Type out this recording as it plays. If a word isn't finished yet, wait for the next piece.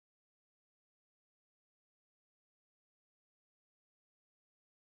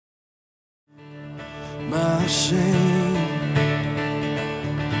my shame.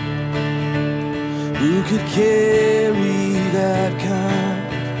 Who could carry that kind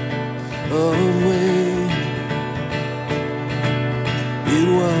of weight? It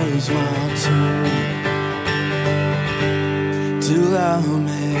was my turn till I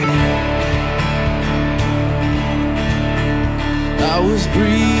met you. I was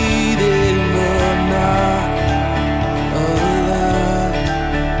breathing but not alive.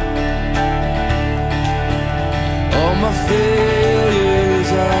 All my failures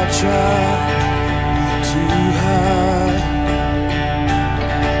I tried to hide.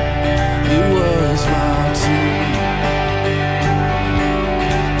 It was my turn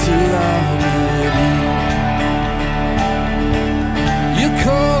till I met you. You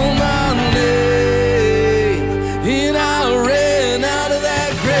called my name and I ran out of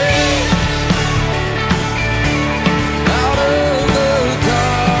that grave, out of the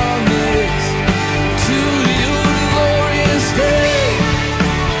darkness to your glorious day.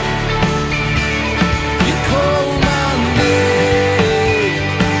 You called my name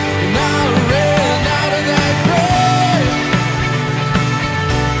and I ran out of that grave,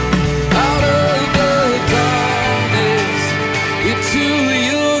 out of the darkness into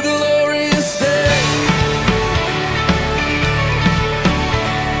your glorious day.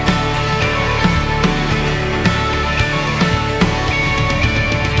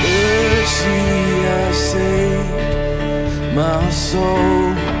 Mercy has saved my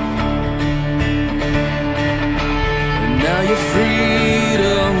soul, and now your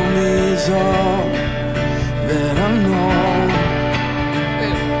freedom is all that I know.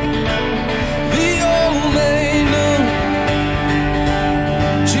 The old may know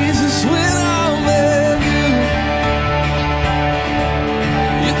Jesus when I met you.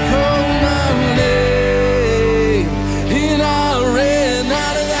 You called my name and I ran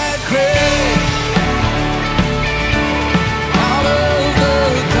out of that grave, out of the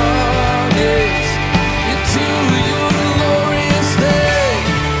darkness into your glorious day.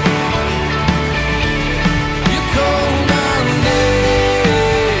 You called my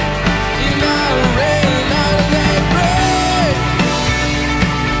name and I ran out of that grave.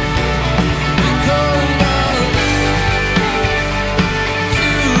 You called my name to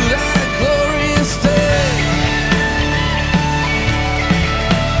that glorious day.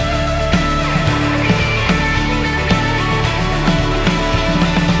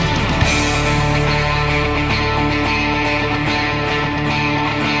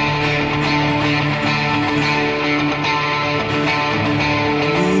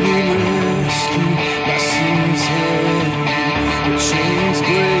 Rescue, my sins heavy, the chains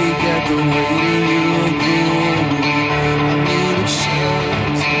break at the weight of your glory. I needed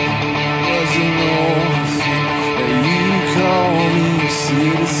shelter, was an orphan, and you called me a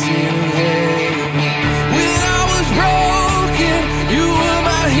citizen of heaven. When I was broken, you were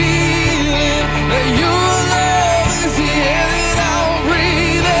my healing, and your love is the air that I'll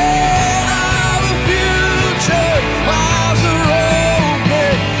breathe in. I have a future, my eyes are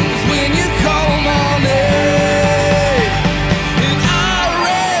open, 'cause when you call my name, and I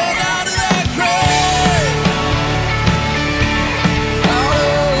ran out of that grave, out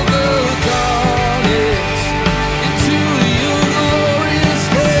of the darkness into your glorious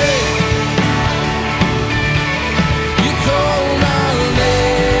day. You called my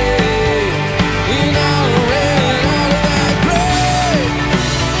name and I ran out of that grave,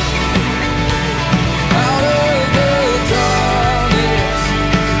 out of the darkness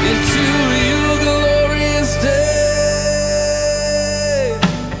into your glorious day.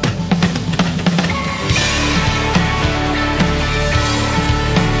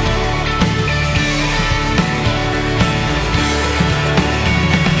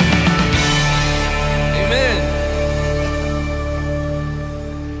 Amen.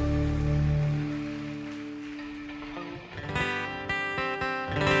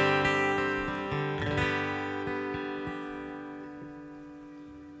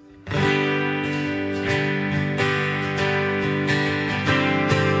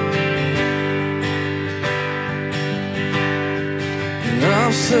 And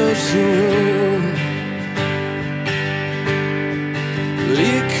I've searched the world, but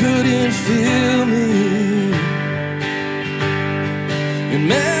it couldn't fill me. In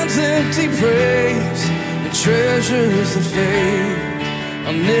man's empty praise and treasures of faith,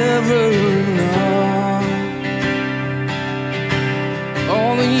 I'll never know.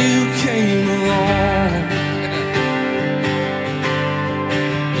 Only you came along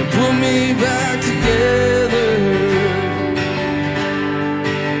and put me back together,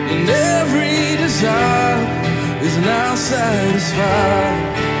 and every desire is now satisfied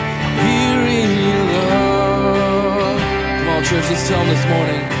here in your love. church, let's tell them this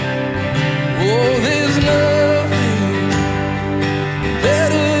morning. Oh, there's nothing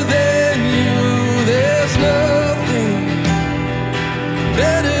better than you. There's nothing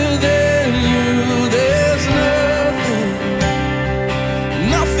better than you. There's nothing,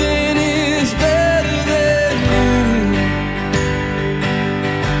 nothing is better than you.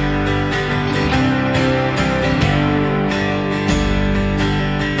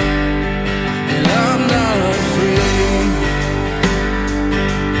 And I'm not afraid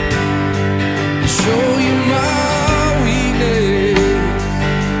to show you my weakness,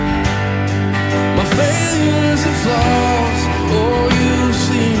 my failures and flaws. Oh, you've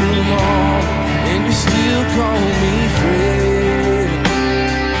seen them all, and you still call me friend.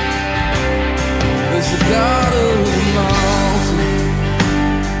 It's the God of the mountain,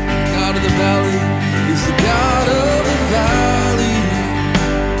 God of the valley. It's the God of the valley.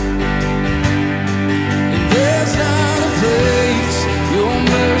 And there's not a place your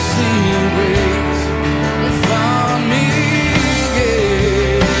mercy and grace won't find me.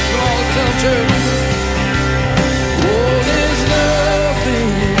 Yeah. Come on, let's tell church. Oh, there's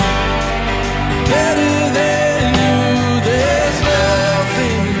nothing better than you. There's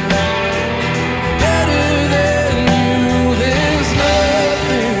nothing better than you. There's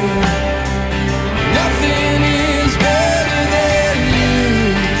nothing, nothing is better than you.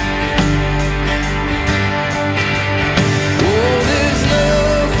 Oh, there's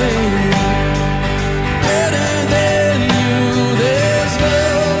nothing better than you. There's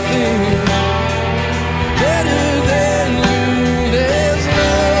nothing better than you. There's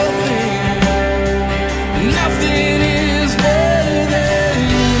nothing, nothing is better than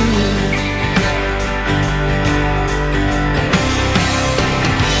you.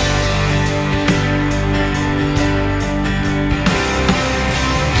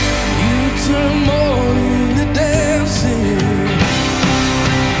 You turn mourning to dancing.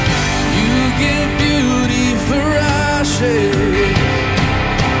 You give beauty for ashes.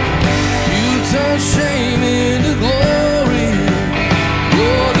 You turn shame into glory.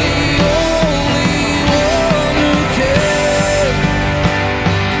 You're the only one who can.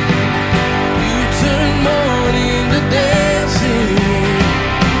 You turn mourning to dancing.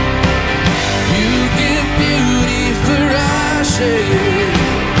 You give beauty for ashes.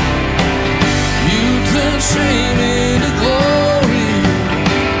 You turn shame into glory.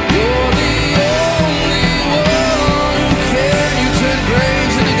 You're the only one who can. You turn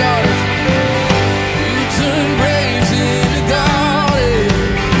graves into gardens. You turn graves into gardens.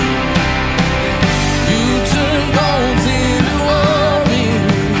 You turn bones into warming.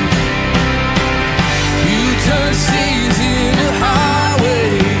 You turn seas into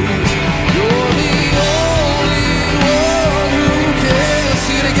highways. You're the only one who can.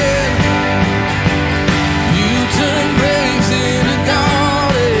 See it again. You turn graves into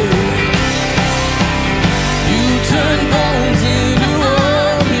gardens. You turn bones into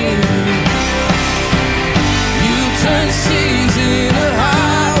warming. You turn seas into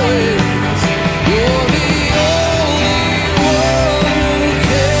highways. You're the only one who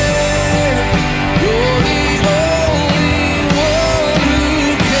can. You're the only one who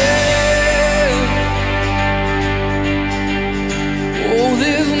can. Oh,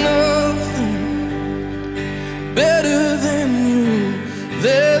 there's nothing better than you.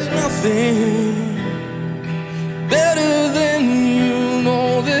 There's nothing better than you. No,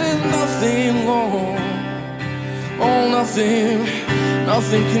 there's nothing, Lord. Oh, nothing,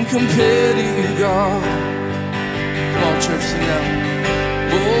 nothing can compare to you, God. Come on, church, sing out.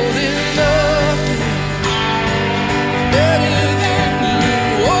 Oh, there's nothing better than you.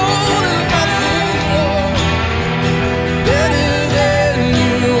 Oh, there's nothing, Lord, better than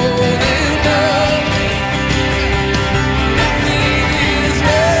you. Oh, there's nothing, nothing is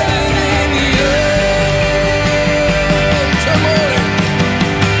better than you. Turn mourning.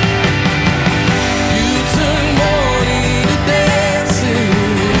 You turn mourning to dancing.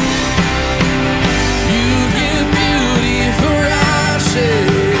 You give beauty for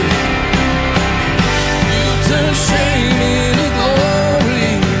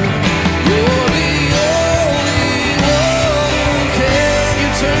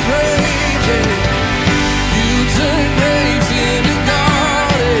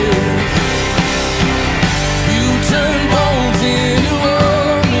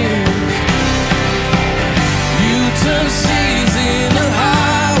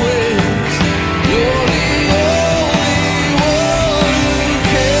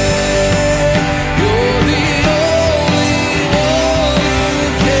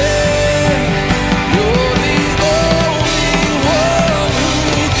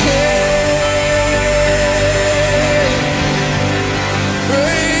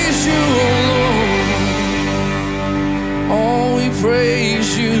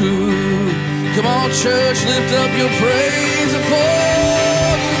praise you. Come on, church, lift up your praise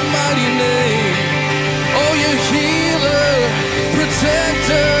upon His mighty name. Oh, your healer,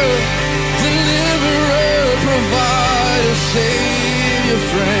 protector, deliverer, provider, savior,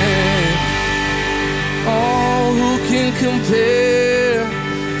 friend. Oh, who can compare?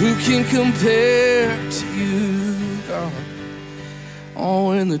 Who can compare to you, God? Oh,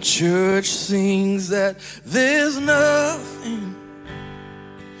 when the church sings that there's nothing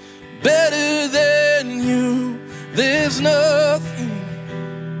better than you, there's nothing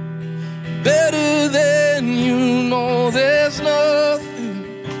better than you, no, there's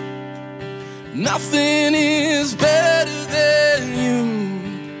nothing, nothing is better than you.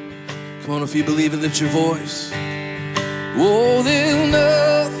 Come on, if you believe it, lift your voice. Oh, there's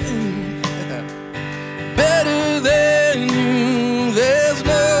nothing better than you, there's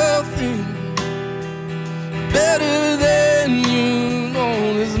nothing better than you,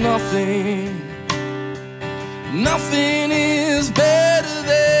 no, there's nothing, nothing is better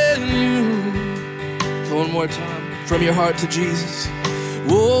than you. Come on, one more time, from your heart to Jesus.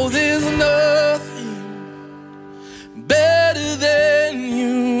 Oh, there's nothing better than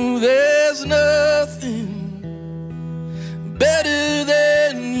you, there's nothing better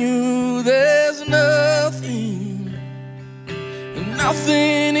than you, there's nothing,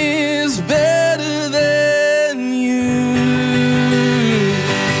 nothing is better than you.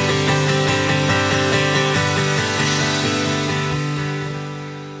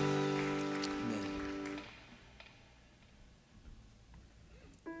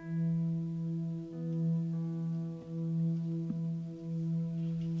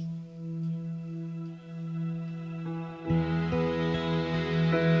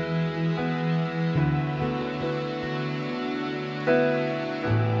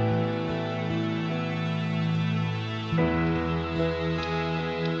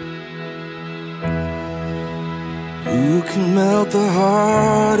 Who can melt the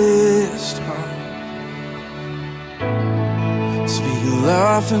hardest heart? Speak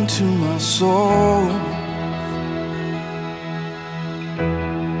life into my soul.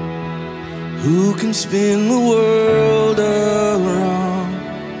 Who can spin the world around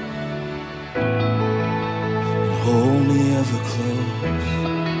and hold me ever close?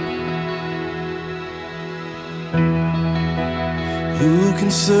 Who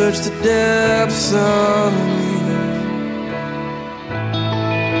can search the depths of me,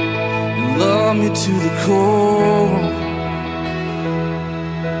 love me to the core?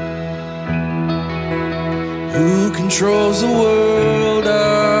 Who controls the world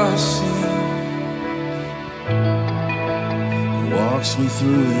I see and walks me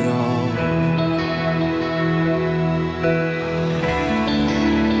through it all?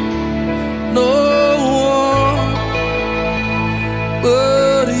 No one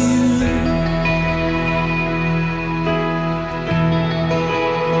but you.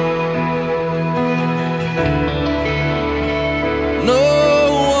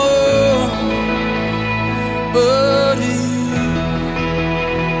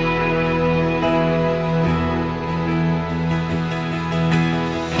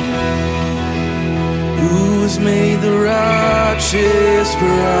 Made the righteous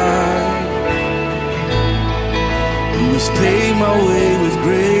bride, who has paid my way with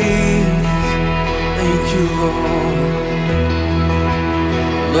grace. Thank you, Lord.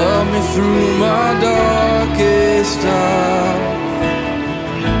 Love me through my darkest hour,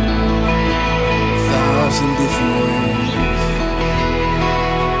 1,000 different ways.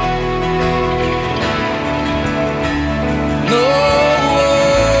 No.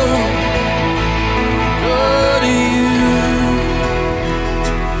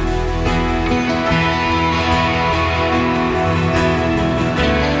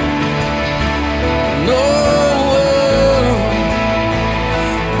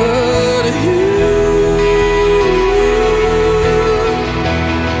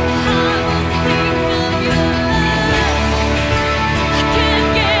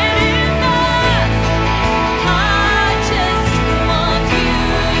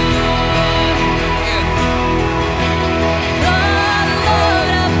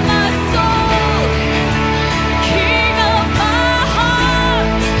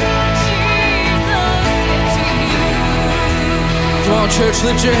 Church,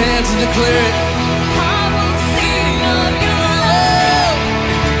 lift your hands and declare it. I will sing of your love.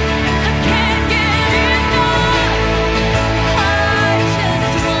 I can't get enough. I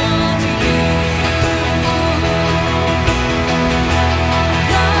just want you.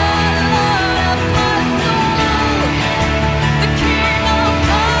 The Lord of my soul, the King of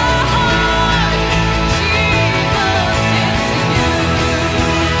my heart, Jesus, it's you.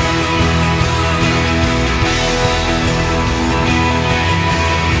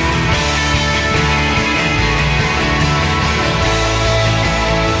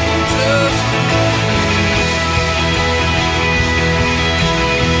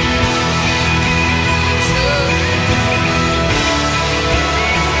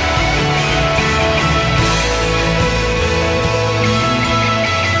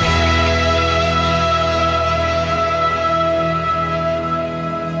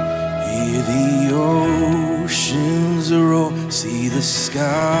 Hear the oceans roar, see the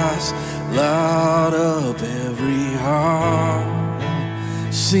skies light up, every heart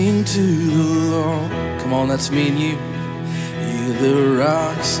sing to the Lord. Come on, that's me and you. Hear the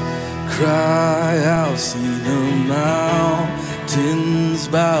rocks cry out, see the mountains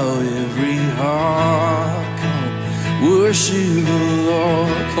bow, every heart come worship the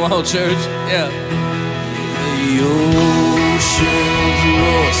Lord. Come on, church, yeah. The oceans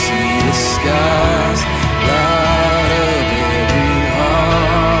roar, see the skies light up, every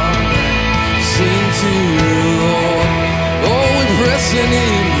heart sing to the Lord. Oh, we're pressing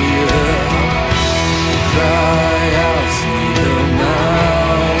in here, cry out, see the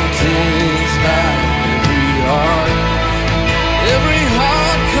mountains bow, every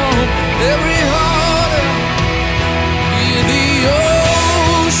heart come, every heart. Hear the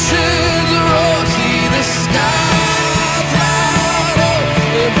oceans roar, see the skies light up,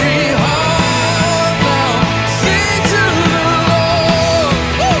 every heart now sing to the Lord.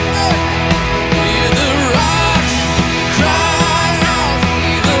 Hear the rocks cry out,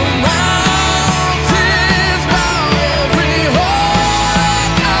 see the mountains bow, every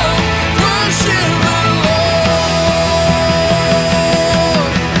heart now worship the Lord.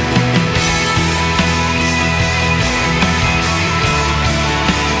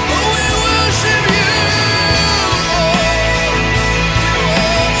 Oh, we worship you.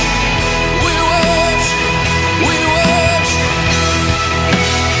 We worship, we worship.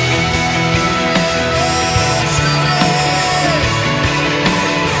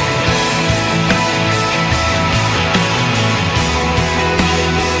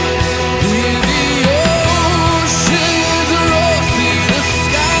 Hear the oceans roar, see the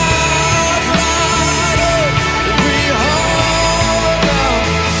skies light up, every heart now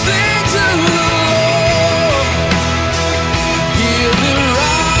sing to the Lord. Hear the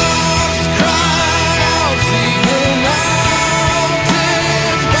rocks cry out, see the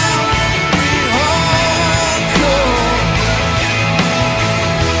mountains bow, every heart come.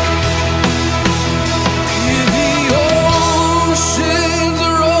 Hear the oceans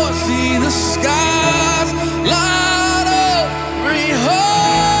roar, see the skies light up, every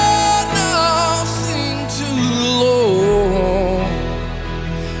heart now sing to the Lord.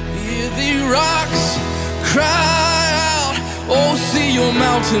 Hear the rocks cry out, oh, see your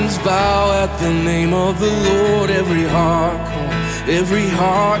mountains bow at the name of the Lord. Every heart come, every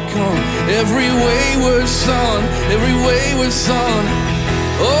heart come, every wayward son, every wayward son.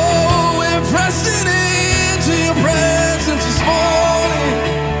 Oh, we're pressing into your presence this morning.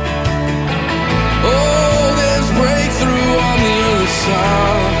 Oh, there's breakthrough on the other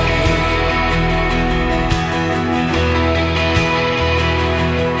side.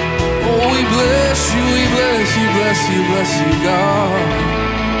 Oh, we bless you, we bless you, bless you, bless you, God.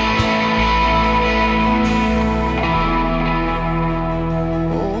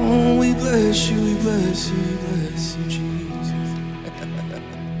 Oh, we bless you, we bless you, we bless you, Jesus.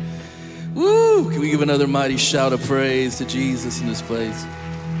 Woo! Can we give another mighty shout of praise to Jesus in this place?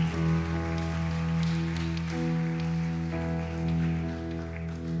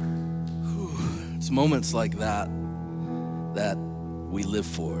 It's moments like that that we live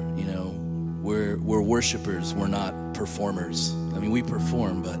for, you know. We're worshipers, we're not performers. I mean, we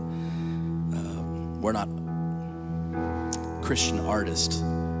perform, but we're not Christian artists.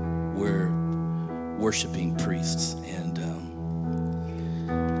 We're worshiping priests, and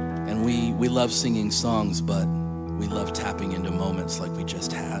we love singing songs, but we love tapping into moments like we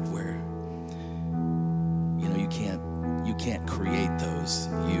just had, where you know you can't create those,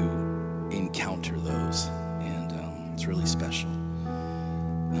 you encounter those, and it's really special.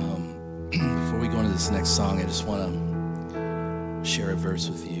 Before we go into this next song, I just want to share a verse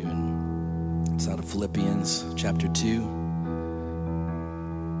with you, and it's out of Philippians chapter 2,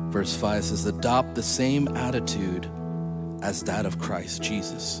 verse 5. It says, adopt the same attitude as that of Christ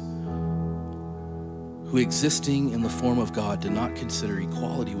Jesus, who existing in the form of God did not consider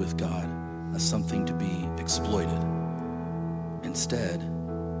equality with God as something to be exploited. Instead,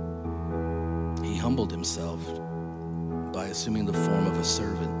 he humbled himself by assuming the form of a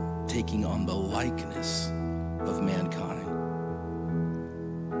servant, taking on the likeness of mankind.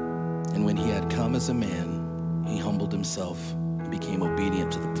 And when he had come as a man, he humbled himself and became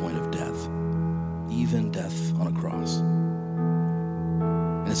obedient to the point of death, even death on a cross.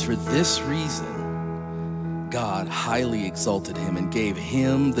 And it's for this reason God highly exalted him and gave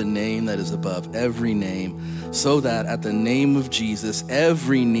him the name that is above every name, so that at the name of Jesus,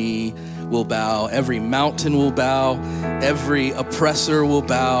 every knee will bow, every mountain will bow, every oppressor will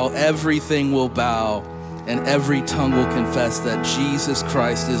bow, everything will bow and every tongue will confess that Jesus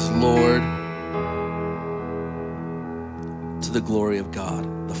Christ is Lord, to the glory of God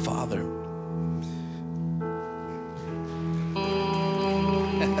the Father.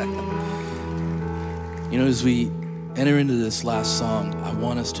 You know, as we enter into this last song, I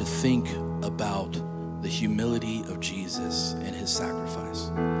want us to think about the humility of Jesus and his sacrifice,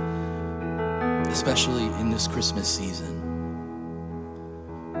 especially in this Christmas season.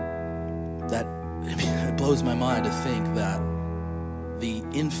 That it blows my mind to think that the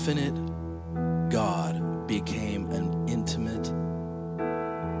infinite God became an intimate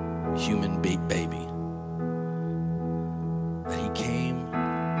human baby. That he came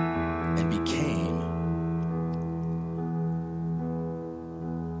and became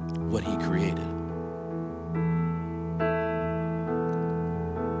what he created.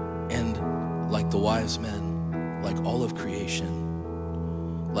 And like the wise men, like all of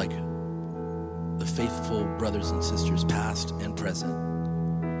creation, like the faithful brothers and sisters past and present,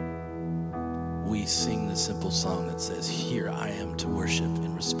 we sing the simple song that says, "Here I am to worship,"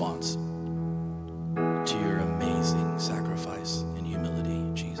 in response to your amazing sacrifice and humility,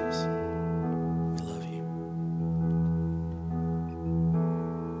 Jesus. We love you.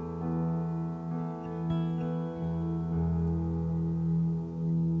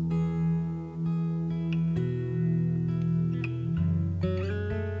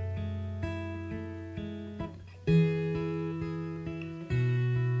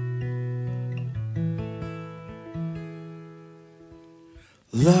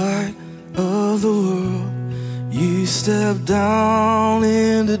 Light of the world, you step down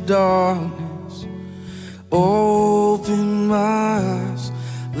into darkness. Open my eyes,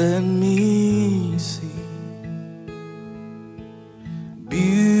 let me see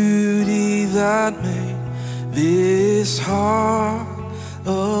beauty that made this heart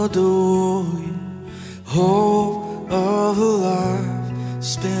adore you. Hope of a life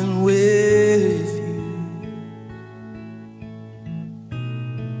spent with you.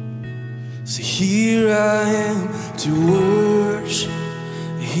 So here I am to worship,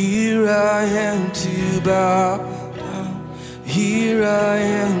 here I am to bow down, here I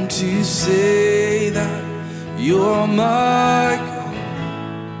am to say that you're my God.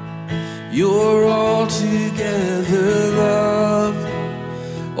 You're altogether lovely,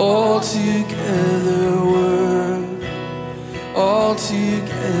 altogether worthy,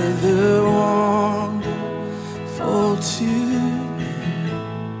 altogether wonderful to me.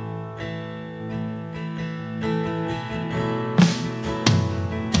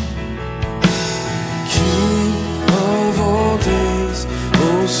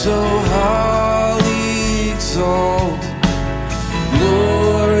 So highly exalted,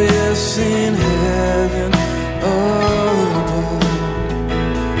 glorious in heaven above.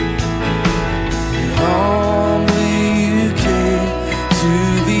 And humbly you came to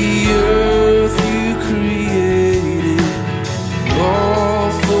the earth you created, all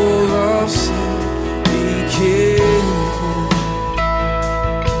full of sin became poor.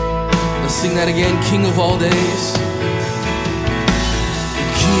 Let's sing that again. King of all days,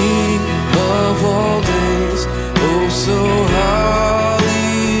 King of all days, oh so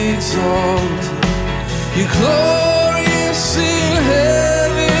highly exalted, you're glorious in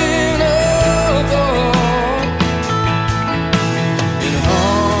heaven above. And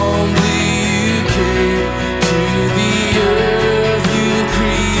humbly you came to the earth you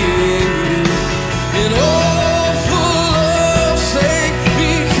created, and all full of sin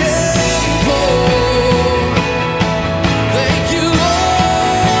became poor. Thank you,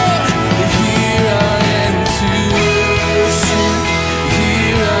 Lord. Here I am to worship,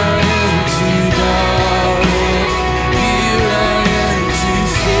 here I am to bow down, here I am to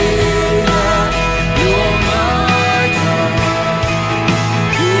say that you're my God.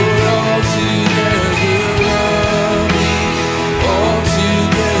 You're altogether lovely,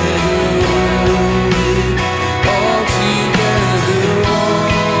 altogether worthy, altogether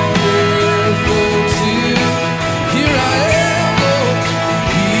wonderful too. Here I am, Lord.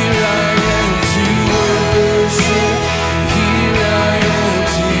 Here I am to worship, here I am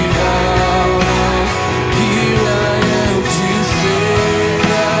to bow down, here I am to say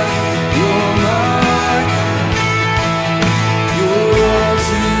that you're my God. You're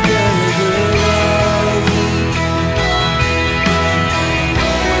altogether lovely,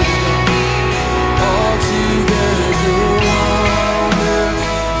 altogether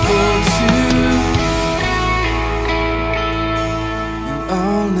wonderful too. And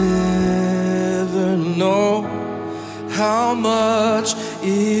I'll never know how much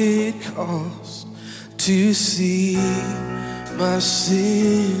it costs to see my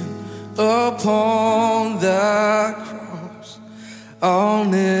sin upon that cross. I'll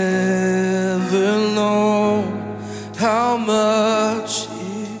never know how much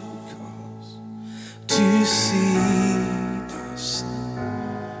it costs to see my sin.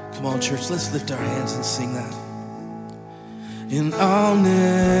 Come on, church, let's lift our hands and sing that. And I'll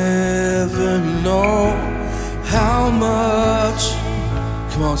never know how much.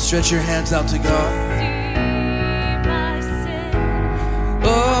 Come on, stretch your hands out to God.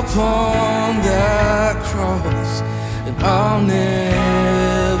 Upon that cross, and I'll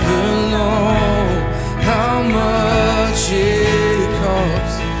never know how much it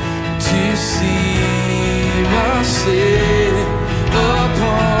costs to see my sin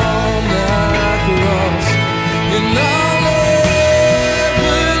upon that cross. And I'll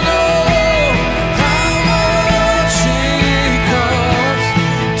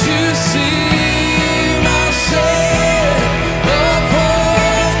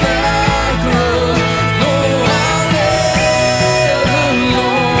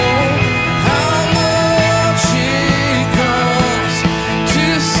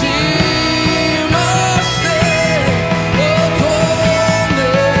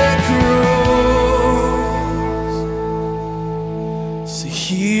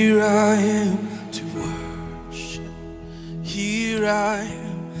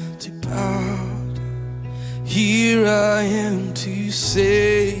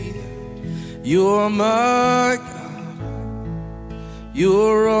you're my God,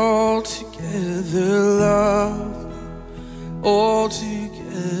 you're altogether lovely,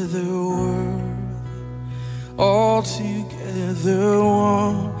 altogether worthy, altogether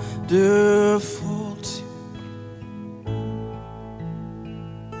wonderful too.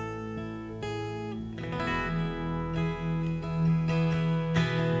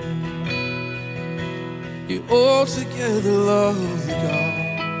 You're altogether lovely, God.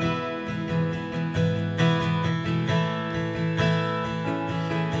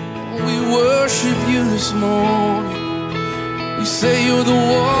 Worship you this morning. We say you're the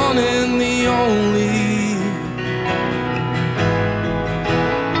one and the only.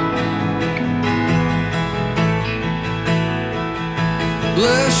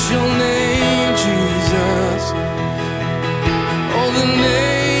 Bless your name, Jesus. Oh, the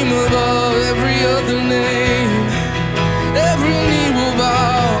name above every other name. Every knee will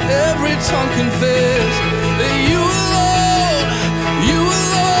bow, every tongue confess that you alone, you alone.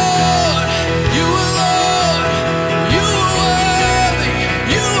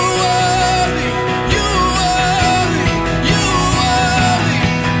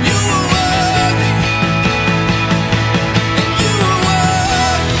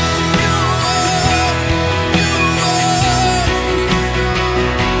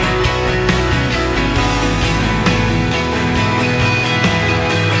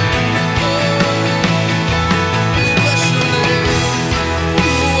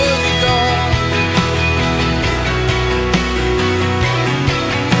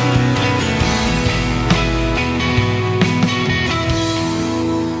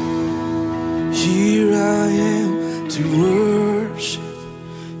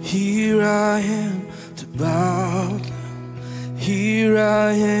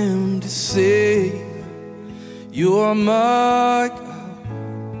 You're my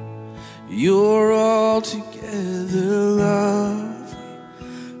God, you're altogether lovely,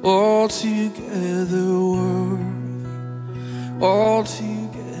 altogether worthy,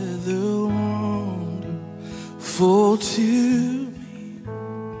 altogether wonderful to me.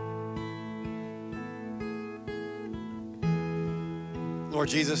 Lord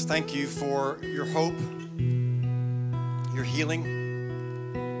Jesus, thank you for your hope, your healing,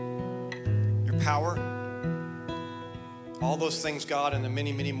 your power. All those things, God, and the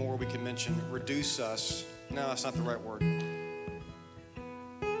many, many more we can mention, reduce us. No, that's not the right word.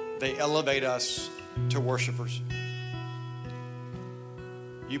 They elevate us to worshipers.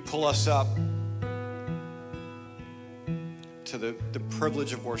 You pull us up to the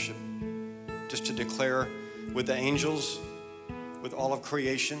privilege of worship, just to declare with the angels, with all of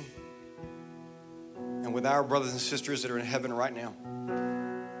creation, and with our brothers and sisters that are in heaven right now,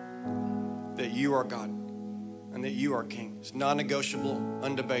 that you are God. And that you are King. It's non-negotiable,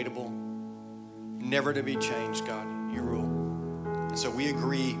 undebatable, never to be changed, God. You rule. And so we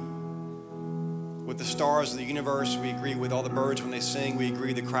agree with the stars of the universe. We agree with all the birds when they sing. We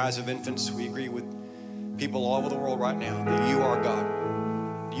agree with the cries of infants. We agree with people all over the world right now that you are God.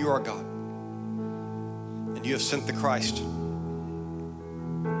 You are God. And you have sent the Christ,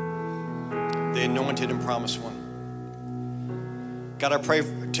 the anointed and promised one. God, I pray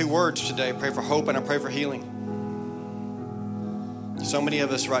for 2 words today. I pray for hope and I pray for healing. So many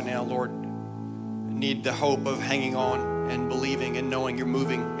of us right now, Lord, need the hope of hanging on and believing and knowing you're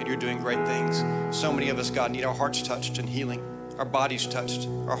moving and you're doing great things. So many of us, God, need our hearts touched and healing, our bodies touched,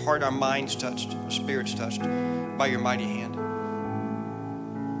 our heart, our minds touched, our spirits touched by your mighty hand.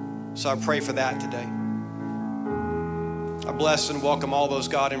 So I pray for that today. I bless and welcome all those,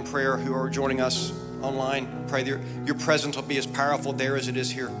 God, in prayer who are joining us online. I pray that your presence will be as powerful there as it is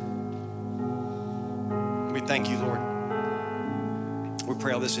here. We thank you, Lord. We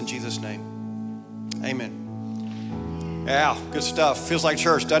pray all this in Jesus' name. Amen. Yeah, good stuff. Feels like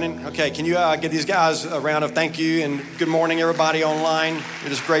church, doesn't it? Okay, can you give these guys a round of thank you and good morning, everybody online.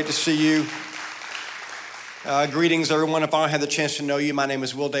 It is great to see you. Greetings, everyone. If I don't have the chance to know you, my name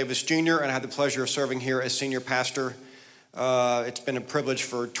is Will Davis Jr., and I have the pleasure of serving here as senior pastor. It's been a privilege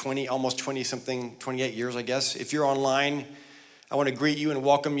for 28 years, I guess. If you're online, I want to greet you and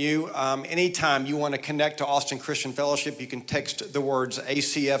welcome you. Anytime you want to connect to Austin Christian Fellowship, you can text the words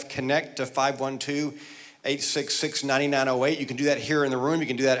ACF Connect to 512-866-9908. You can do that here in the room. You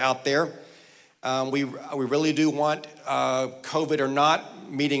can do that out there. We really do want, COVID or not,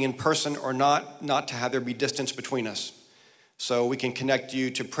 meeting in person or not to have there be distance between us. So we can connect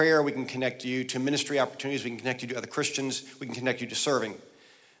you to prayer, we can connect you to ministry opportunities, we can connect you to other Christians, we can connect you to serving.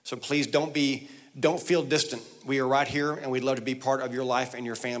 So please don't feel distant. We are right here and we'd love to be part of your life and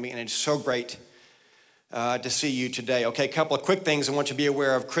your family, and it's so great to see you today. Okay, a couple of quick things I want you to be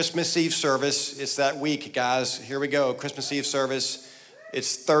aware of. Christmas Eve service, it's that week, guys. Here we go, Christmas Eve service.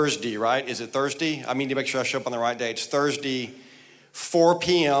 It's Thursday, right? Is it Thursday? I need to make sure I show up on the right day. It's Thursday, 4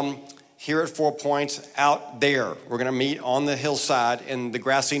 p.m., here at 4 Points out there. We're gonna meet on the hillside in the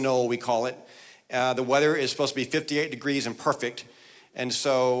grassy knoll, we call it. The weather is supposed to be 58 degrees and perfect. And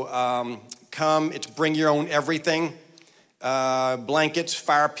so come, it's bring your own everything. Blankets,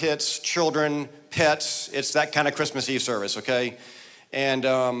 fire pits, children, pets. It's that kind of Christmas Eve service, okay? And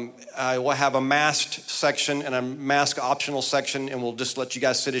we'll have a masked section and a mask optional section, and we'll just let you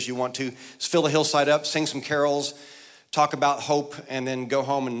guys sit as you want to. Just fill the hillside up, sing some carols, talk about hope, and then go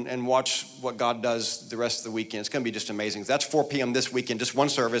home and watch what God does the rest of the weekend. It's going to be just amazing. That's 4 p.m. this weekend, just one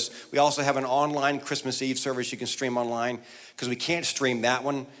service. We also have an online Christmas Eve service you can stream online because we can't stream that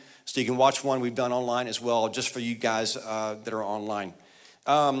one. So you can watch one we've done online as well, just for you guys that are online.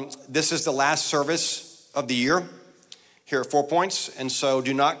 This is the last service of the year here at 4 Points. And so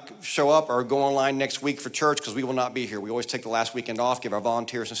do not show up or go online next week for church because we will not be here. We always take the last weekend off, give our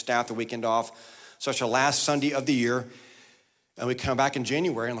volunteers and staff the weekend off. So it's our last Sunday of the year. And we come back in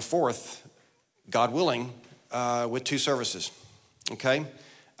January on the 4th, God willing, with 2 services, okay?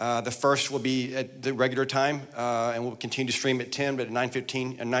 The first will be at the regular time, and we'll continue to stream at 10, but at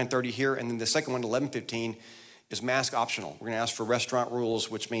 9:15 and 9:30 here. And then the second one, 11:15, is mask optional. We're gonna ask for restaurant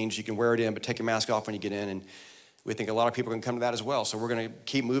rules, which means you can wear it in, but take your mask off when you get in. And we think a lot of people are gonna come to that as well. So we're gonna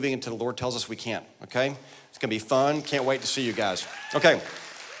keep moving until the Lord tells us we can't, okay? It's gonna be fun. Can't wait to see you guys. Okay.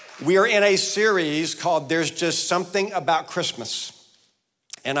 We are in a series called There's Just Something About Christmas.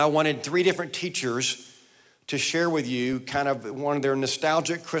 And I wanted 3 different teachers to share with you kind of one of their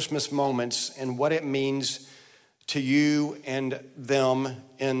nostalgic Christmas moments and what it means to you and them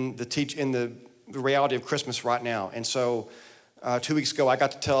in the reality of Christmas right now. And so 2 weeks ago, I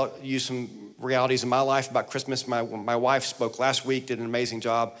got to tell you some realities in my life about Christmas. My wife spoke last week, did an amazing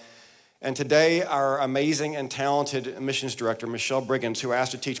job. And today, our amazing and talented missions director, Michelle Briggins, who I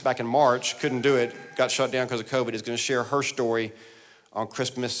asked to teach back in March, couldn't do it, got shut down because of COVID, is going to share her story on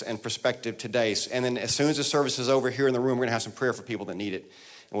Christmas and perspective today. And then as soon as the service is over here in the room, we're going to have some prayer for people that need it.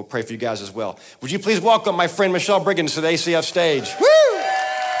 And we'll pray for you guys as well. Would you please welcome my friend Michelle Briggins to the ACF stage? Woo!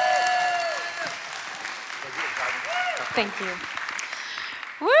 Thank you.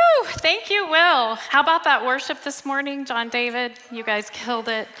 Woo! Thank you, Will. How about that worship this morning, John David? You guys killed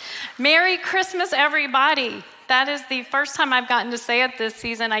it. Merry Christmas, everybody. That is the first time I've gotten to say it this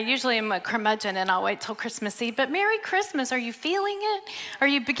season. I usually am a curmudgeon and I'll wait till Christmas Eve. But Merry Christmas. Are you feeling it? Are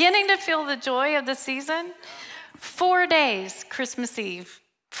you beginning to feel the joy of the season? 4 days, Christmas Eve.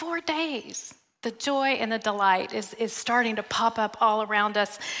 4 days. The joy and the delight is starting to pop up all around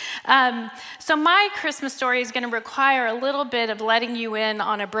us. So my Christmas story is going to require a little bit of letting you in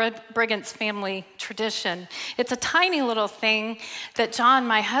on a Briggins family tradition. It's a tiny little thing that John,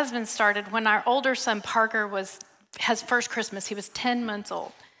 my husband, started when our older son Parker has first Christmas. He was 10 months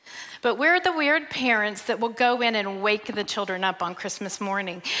old. But we're the weird parents that will go in and wake the children up on Christmas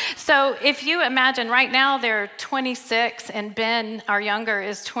morning. So if you imagine, right now they're 26, and Ben, our younger,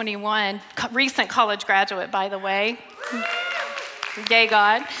 is 21, recent college graduate, by the way. Yay,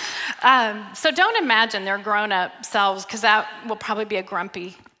 God. So don't imagine their grown-up selves, because that will probably be a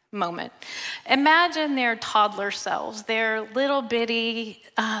grumpy moment. Imagine their toddler selves, their little bitty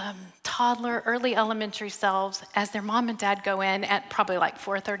toddler, early elementary selves, as their mom and dad go in at probably like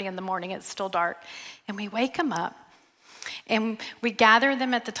 4:30 in the morning. It's still dark. And we wake them up and we gather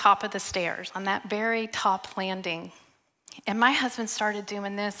them at the top of the stairs on that very top landing. And my husband started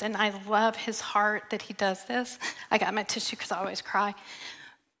doing this, and I love his heart that he does this. I got my tissue because I always cry.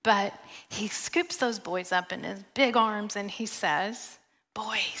 But he scoops those boys up in his big arms and he says,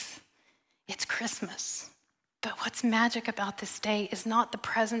 "Boys, it's Christmas. But what's magic about this day is not the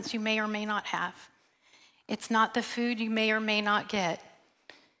presents you may or may not have. It's not the food you may or may not get.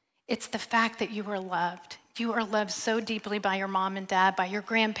 It's the fact that you are loved. You are loved so deeply by your mom and dad, by your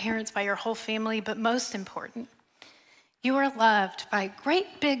grandparents, by your whole family, but most important, you are loved by a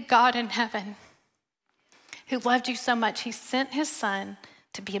great big God in heaven who loved you so much, he sent his son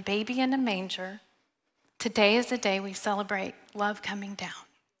to be a baby in a manger. Today is the day we celebrate love coming down."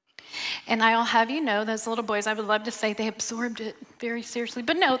 And I'll have you know, those little boys, I would love to say they absorbed it very seriously,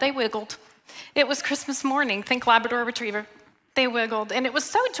 but no, they wiggled. It was Christmas morning, think Labrador Retriever. They wiggled, and it was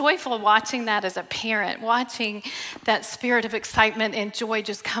so joyful watching that as a parent, watching that spirit of excitement and joy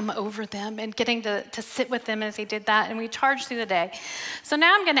just come over them and getting to sit with them as they did that, and we charged through the day. So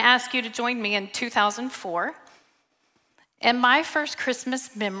now I'm gonna ask you to join me in 2004. And my first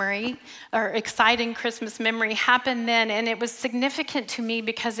Christmas memory, or exciting Christmas memory, happened then, and it was significant to me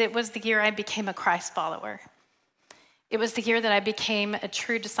because it was the year I became a Christ follower. It was the year that I became a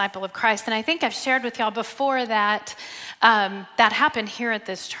true disciple of Christ. And I think I've shared with y'all before that that happened here at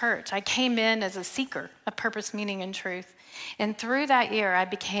this church. I came in as a seeker of purpose, meaning, and truth. And through that year, I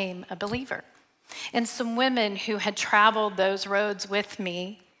became a believer. And some women who had traveled those roads with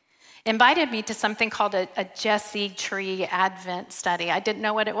me invited me to something called a Jesse Tree Advent study. I didn't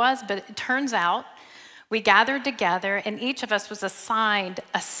know what it was, but it turns out we gathered together and each of us was assigned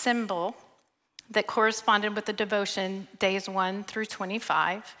a symbol that corresponded with the devotion days 1 through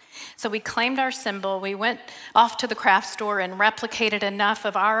 25. So we claimed our symbol. We went off to the craft store and replicated enough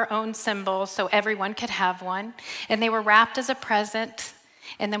of our own symbols so everyone could have one. And they were wrapped as a present,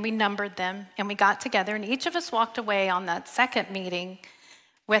 and then we numbered them and we got together and each of us walked away on that second meeting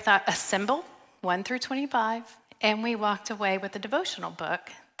with a symbol, 1 through 25, and we walked away with a devotional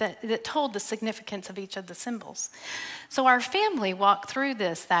book that told the significance of each of the symbols. So our family walked through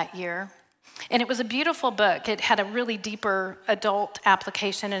this that year, and it was a beautiful book. It had a really deeper adult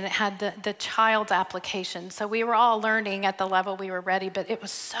application, and it had the child's application. So we were all learning at the level we were ready, but it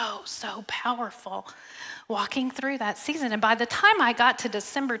was so powerful walking through that season. And by the time I got to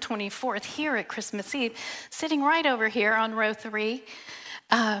December 24th here at Christmas Eve, sitting right over here on row 3,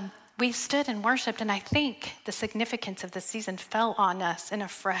 we stood and worshiped, and I think the significance of the season fell on us in a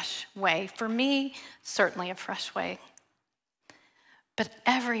fresh way. For me, certainly a fresh way. But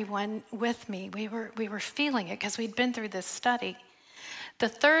everyone with me, we were feeling it because we'd been through this study. The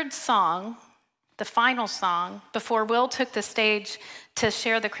third song, the final song, before Will took the stage to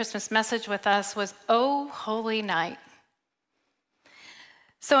share the Christmas message with us was "O Holy Night."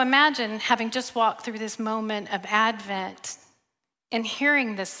 So imagine having just walked through this moment of Advent and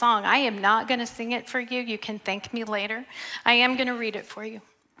hearing this song. I am not going to sing it for you. You can thank me later. I am going to read it for you.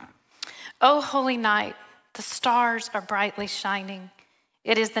 "O holy night, the stars are brightly shining.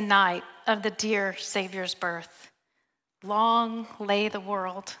 It is the night of the dear Savior's birth. Long lay the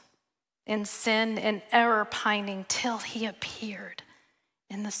world in sin and error pining till he appeared,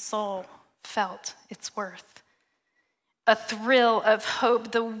 and the soul felt its worth. A thrill of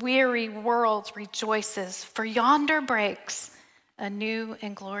hope, the weary world rejoices, for yonder breaks a new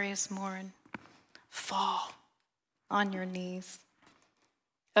and glorious morn. Fall on your knees.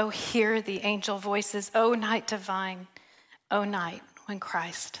 Oh, hear the angel voices. Oh, night divine. Oh, night when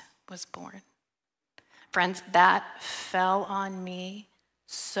Christ was born." Friends, that fell on me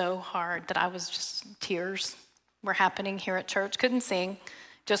so hard that I was tears were happening here at church. Couldn't sing,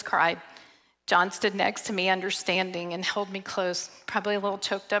 just cried. John stood next to me, understanding, and held me close, probably a little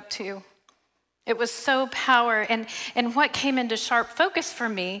choked up too. It was so powerful, and what came into sharp focus for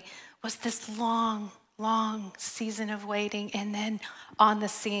me was this long season of waiting, and then on the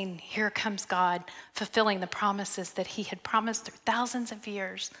scene, here comes God fulfilling the promises that he had promised through thousands of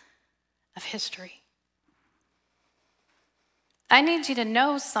years of history. I need you to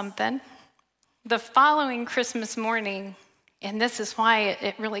know something. The following Christmas morning, and this is why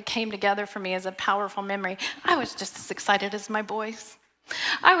it really came together for me as a powerful memory, I was just as excited as my boys.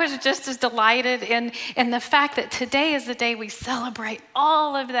 I was just as delighted in the fact that today is the day we celebrate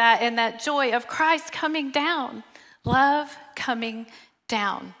all of that and that joy of Christ coming down, love coming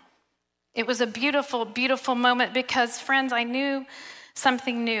down. It was a beautiful, beautiful moment because, friends, I knew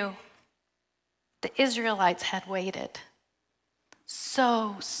something new. The Israelites had waited.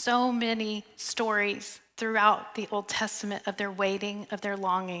 So many stories throughout the Old Testament of their waiting, of their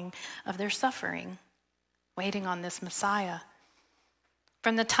longing, of their suffering, waiting on this Messiah.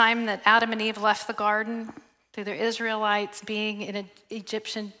 From the time that Adam and Eve left the garden, through the Israelites being in an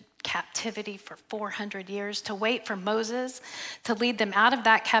Egyptian captivity for 400 years, to wait for Moses to lead them out of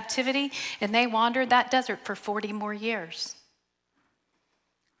that captivity, and they wandered that desert for 40 more years.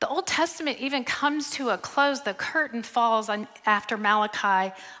 The Old Testament even comes to a close. The curtain falls after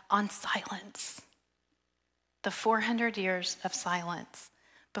Malachi on silence. The 400 years of silence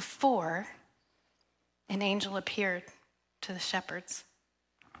before an angel appeared to the shepherds.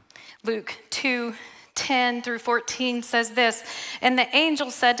 Luke 2:10 through 14 says this, "And the angel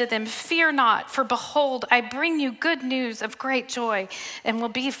said to them, 'Fear not, for behold, I bring you good news of great joy, and will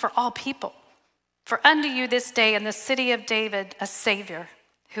be for all people. For unto you this day in the city of David a Savior,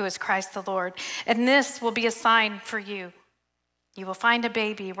 who is Christ the Lord. And this will be a sign for you. You will find a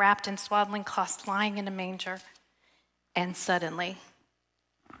baby wrapped in swaddling cloths lying in a manger.' And suddenly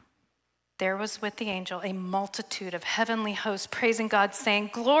there was with the angel a multitude of heavenly hosts praising God, saying,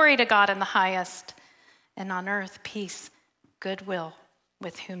 'Glory to God in the highest, and on earth peace, goodwill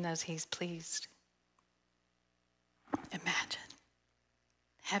with whom those he's pleased.'" Imagine.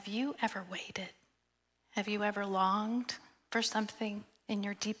 Have you ever waited? Have you ever longed for something in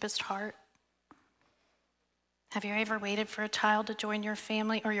your deepest heart? Have you ever waited for a child to join your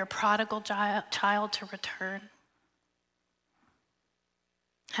family, or your prodigal child to return?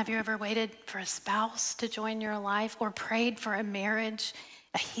 Have you ever waited for a spouse to join your life, or prayed for a marriage,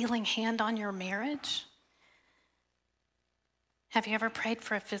 a healing hand on your marriage? Have you ever prayed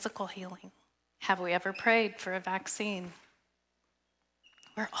for a physical healing? Have we ever prayed for a vaccine?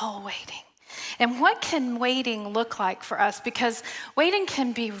 We're all waiting. And what can waiting look like for us? Because waiting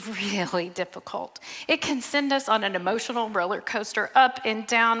can be really difficult. It can send us on an emotional roller coaster, up and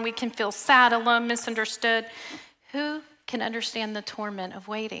down. We can feel sad, alone, misunderstood. Who can understand the torment of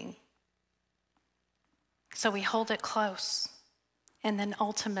waiting? So we hold it close. And then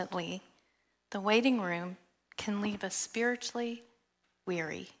ultimately, the waiting room can leave us spiritually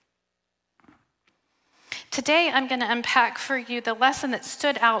weary. Today, I'm going to unpack for you the lesson that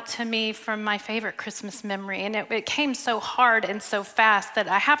stood out to me from my favorite Christmas memory. And it came so hard and so fast that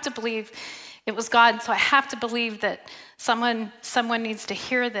I have to believe it was God. So I have to believe that someone needs to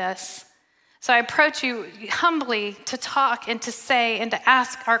hear this. So I approach you humbly to talk and to say and to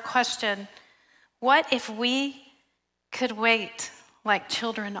ask our question, what if we could wait like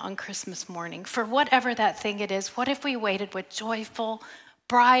children on Christmas morning for whatever that thing it is? What if we waited with joyful,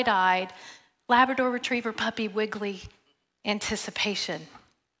 bright-eyed, Labrador Retriever puppy wiggly anticipation?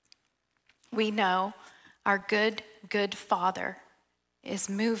 We know our good Father is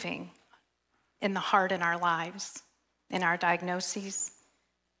moving in the heart in our lives, in our diagnoses,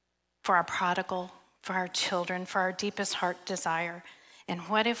 for our prodigal, for our children, for our deepest heart desire. And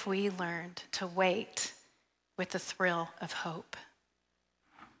what if we learned to wait with the thrill of hope?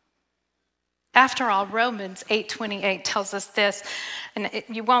 After all, Romans 8:28 tells us this, and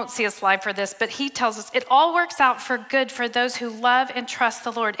you won't see a slide for this, but he tells us it all works out for good for those who love and trust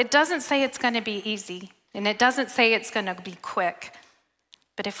the Lord. It doesn't say it's going to be easy, and it doesn't say it's going to be quick.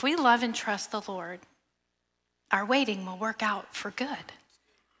 But if we love and trust the Lord, our waiting will work out for good.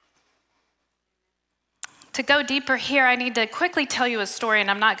 To go deeper here, I need to quickly tell you a story, and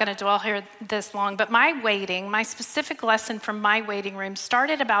I'm not going to dwell here this long, but my specific lesson from my waiting room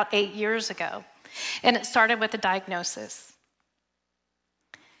started about 8 years ago, and it started with a diagnosis.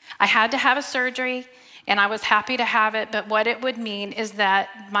 I had to have a surgery, and I was happy to have it, but what it would mean is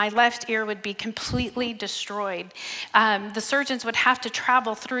that my left ear would be completely destroyed. The surgeons would have to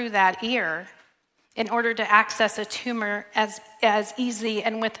travel through that ear in order to access a tumor as easy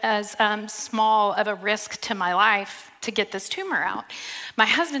and with as small of a risk to my life to get this tumor out. My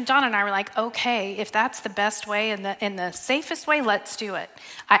husband, John, and I were like, okay, if that's the best way and the safest way, let's do it.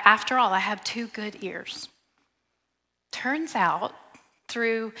 After all, I have 2 good ears. Turns out,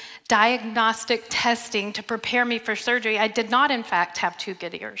 through diagnostic testing to prepare me for surgery, I did not, in fact, have 2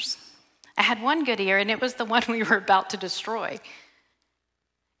 good ears. I had 1 good ear, and it was the one we were about to destroy.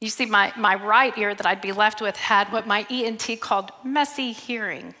 You see, my right ear that I'd be left with had what my ENT called messy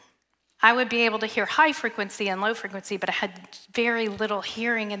hearing. I would be able to hear high frequency and low frequency, but I had very little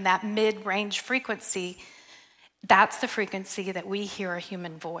hearing in that mid-range frequency. That's the frequency that we hear a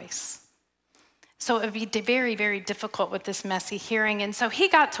human voice. So it would be very, very difficult with this messy hearing. And so he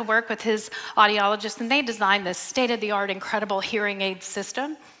got to work with his audiologist, and they designed this state-of-the-art, incredible hearing aid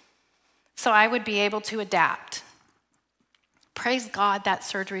system so I would be able to adapt. praise God that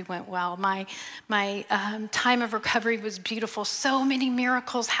surgery went well. My time of recovery was beautiful. So many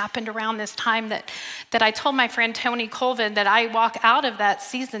miracles happened around this time that I told my friend Tony Colvin that I walk out of that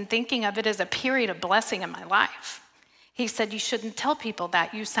season thinking of it as a period of blessing in my life. He said, you shouldn't tell people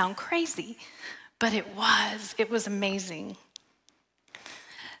that, you sound crazy. But it was amazing.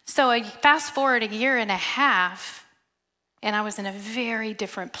 So I fast forward a year and a half, and I was in a very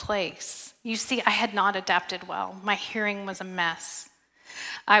different place. You see, I had not adapted well. My hearing was a mess.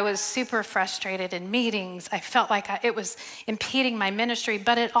 I was super frustrated in meetings. I felt like it was impeding my ministry,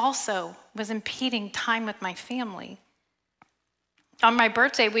 but it also was impeding time with my family. On my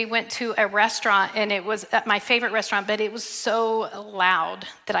birthday, we went to a restaurant, and it was my favorite restaurant, but it was so loud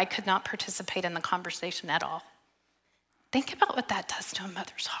that I could not participate in the conversation at all. Think about what that does to a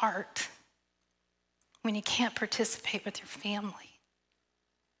mother's heart when you can't participate with your family.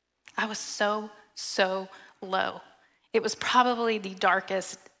 I was so low. It was probably the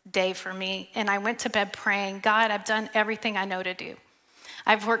darkest day for me, and I went to bed praying, God, I've done everything I know to do.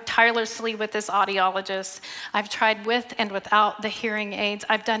 I've worked tirelessly with this audiologist. I've tried with and without the hearing aids.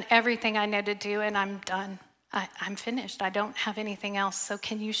 I've done everything I know to do, and I'm done. I'm finished. I don't have anything else, so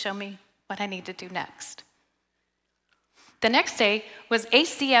can you show me what I need to do next? The next day was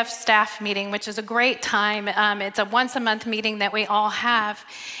ACF staff meeting, which is a great time. It's a once a month meeting that we all have.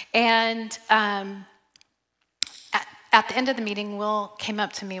 And at the end of the meeting, Will came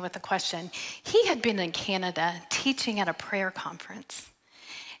up to me with a question. He had been in Canada teaching at a prayer conference.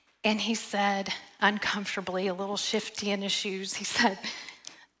 And he said, uncomfortably, a little shifty in his shoes, he said,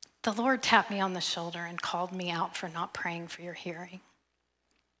 the Lord tapped me on the shoulder and called me out for not praying for your hearing.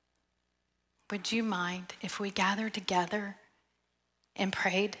 Would you mind if we gathered together and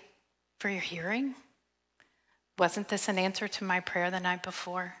prayed for your hearing? Wasn't this an answer to my prayer the night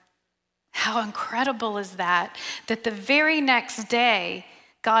before? How incredible is that the very next day,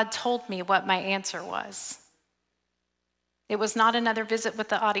 God told me what my answer was. It was not another visit with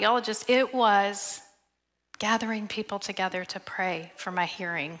the audiologist. It was gathering people together to pray for my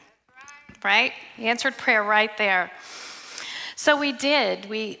hearing, right? He answered prayer right there. So we did,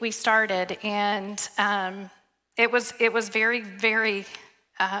 we started, and it was very, very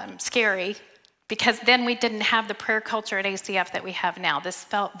scary, because then we didn't have the prayer culture at ACF that we have now. This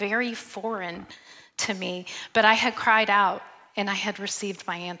felt very foreign to me, but I had cried out and I had received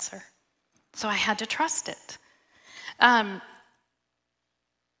my answer. So I had to trust it.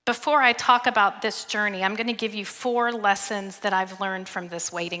 Before I talk about this journey, I'm gonna give you 4 lessons that I've learned from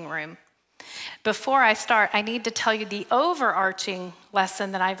this waiting room. Before I start, I need to tell you the overarching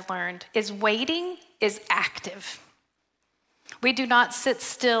lesson that I've learned is waiting is active. We do not sit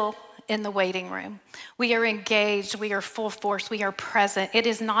still in the waiting room. We are engaged, we are full force, we are present. It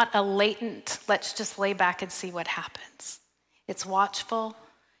is not a latent, let's just lay back and see what happens. It's watchful,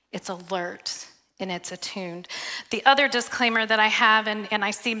 it's alert, and it's attuned. The other disclaimer that I have, and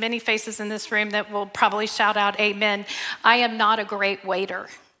I see many faces in this room that will probably shout out amen, I am not a great waiter.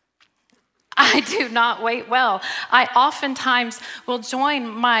 I do not wait well. I oftentimes will join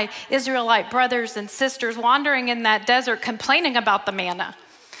my Israelite brothers and sisters wandering in that desert complaining about the manna.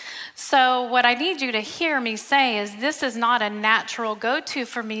 So what I need you to hear me say is this is not a natural go-to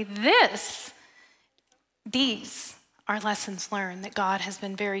for me. These are lessons learned that God has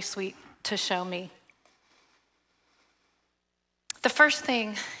been very sweet to show me. The first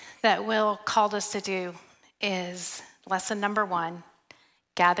thing that Will called us to do is lesson number 1,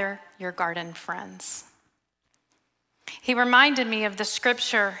 gather your garden friends. He reminded me of the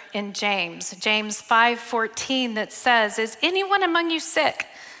scripture in James 5:14 that says, is anyone among you sick?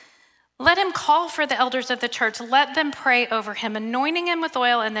 Let him call for the elders of the church. Let them pray over him, anointing him with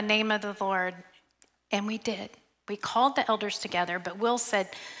oil in the name of the Lord. And we did. We called the elders together, but Will said,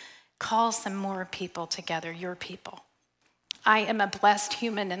 call some more people together, your people. I am a blessed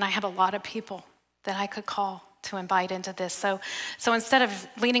human, and I have a lot of people that I could call to invite into this. So instead of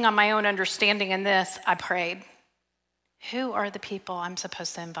leaning on my own understanding in this, I prayed. Who are the people I'm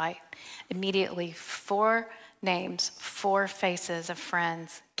supposed to invite? Immediately, 4 names, 4 faces of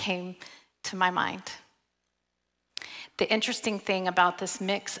friends came to my mind. The interesting thing about this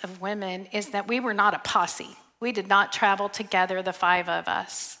mix of women is that we were not a posse. We did not travel together, the 5 of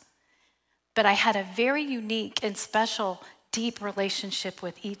us. But I had a very unique and special, deep relationship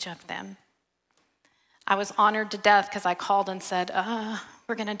with each of them. I was honored to death because I called and said,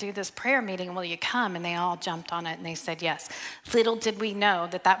 we're going to do this prayer meeting. Will you come? And they all jumped on it and they said yes. Little did we know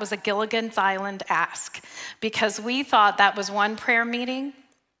that that was a Gilligan's Island ask, because we thought that was one prayer meeting.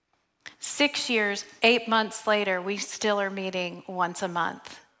 6 years, 8 months later, we still are meeting once a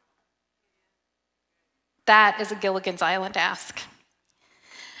month. That is a Gilligan's Island ask.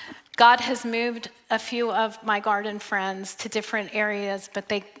 God has moved a few of my garden friends to different areas, but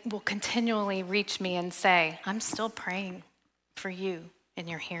they will continually reach me and say, I'm still praying for you in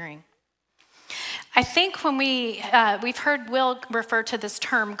your hearing. I think when we've heard Will refer to this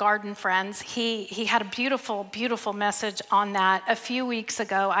term, garden friends. He had a beautiful, beautiful message on that a few weeks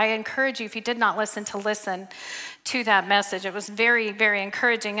ago. I encourage you, if you did not listen to that message. It was very, very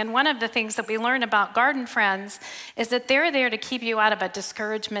encouraging. And one of the things that we learn about garden friends is that they're there to keep you out of a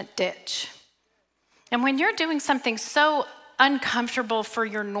discouragement ditch. And when you're doing something so uncomfortable for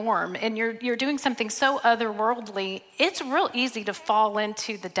your norm and you're doing something so otherworldly, it's real easy to fall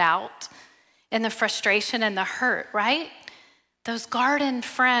into the doubt and the frustration and the hurt, right? Those garden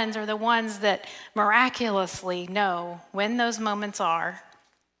friends are the ones that miraculously know when those moments are,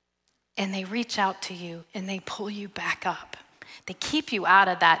 and they reach out to you and they pull you back up. They keep you out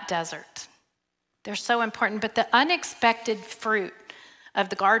of that desert. They're so important, but the unexpected fruit of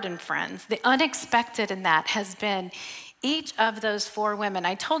the garden friends, the unexpected in that has been each of those 4 women.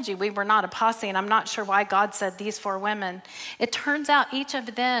 I told you we were not a posse, and I'm not sure why God said these 4 women. It turns out each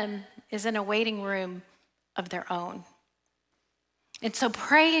of them is in a waiting room of their own. And so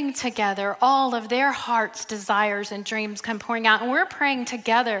praying together, all of their hearts, desires, and dreams come pouring out, and we're praying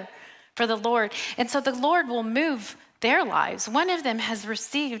together for the Lord. And so the Lord will move their lives. One of them has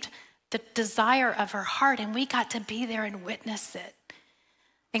received the desire of her heart, and we got to be there and witness it.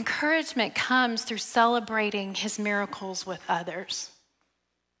 Encouragement comes through celebrating his miracles with others.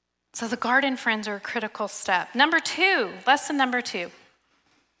 So the garden friends are a critical step. Lesson number 2.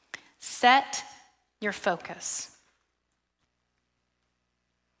 Set your focus.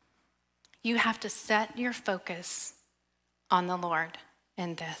 You have to set your focus on the Lord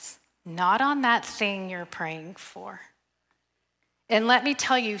in this, not on that thing you're praying for. And let me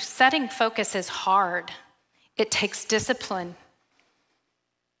tell you, setting focus is hard. It takes discipline.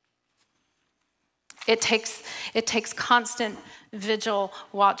 It takes constant vigil,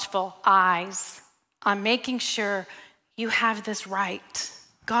 watchful eyes on making sure you have this right.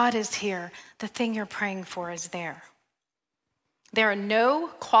 God is here. The thing you're praying for is there. There are no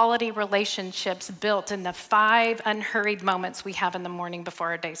quality relationships built in the 5 unhurried moments we have in the morning before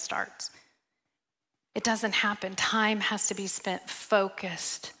our day starts. It doesn't happen. Time has to be spent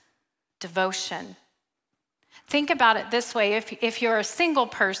focused, devotion. Think about it this way. If you're a single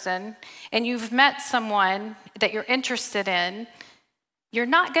person and you've met someone that you're interested in, you're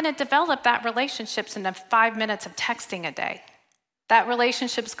not going to develop that relationship in the 5 minutes of texting a day. That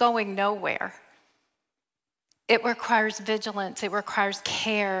relationship's going nowhere. It requires vigilance. It requires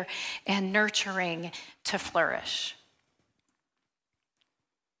care and nurturing to flourish.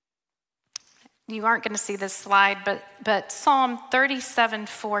 You aren't going to see this slide, but Psalm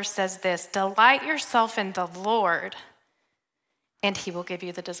 37:4 says this: delight yourself in the Lord, and he will give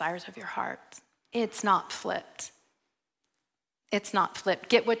you the desires of your heart. It's not flipped. It's not flipped.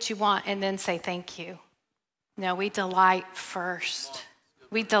 Get what you want and then say thank you. No, we delight first.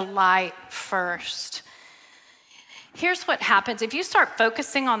 We delight first. Here's what happens. If you start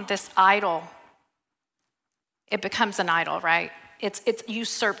focusing on this idol, it becomes an idol, right? It's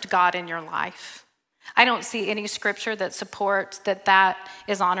usurped God in your life. I don't see any scripture that supports that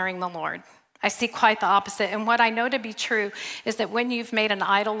is honoring the Lord. I see quite the opposite. And what I know to be true is that when you've made an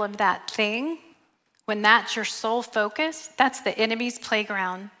idol of that thing, when that's your sole focus, that's the enemy's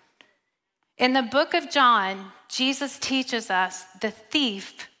playground. In the book of John, Jesus teaches us the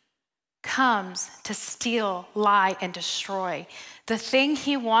thief comes to steal, lie, and destroy. The thing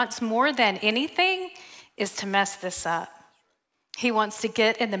he wants more than anything is to mess this up. He wants to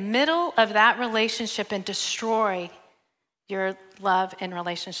get in the middle of that relationship and destroy your love and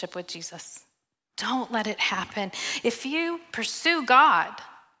relationship with Jesus. Don't let it happen. If you pursue God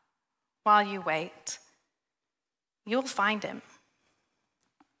while you wait, you'll find him.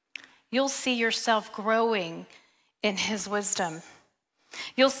 You'll see yourself growing in his wisdom.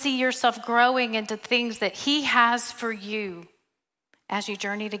 You'll see yourself growing into things that he has for you as you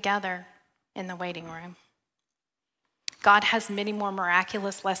journey together in the waiting room. God has many more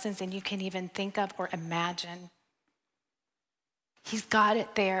miraculous lessons than you can even think of or imagine. He's got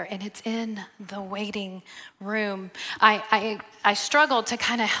it there, and it's in the waiting room. I struggled to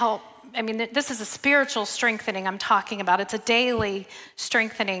kind of help. I mean, this is a spiritual strengthening I'm talking about. It's a daily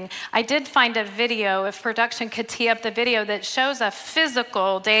strengthening. I did find a video, if production could tee up the video, that shows a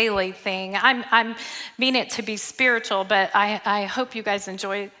physical daily thing. I mean it to be spiritual, but I hope you guys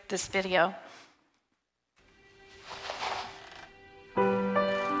enjoy this video.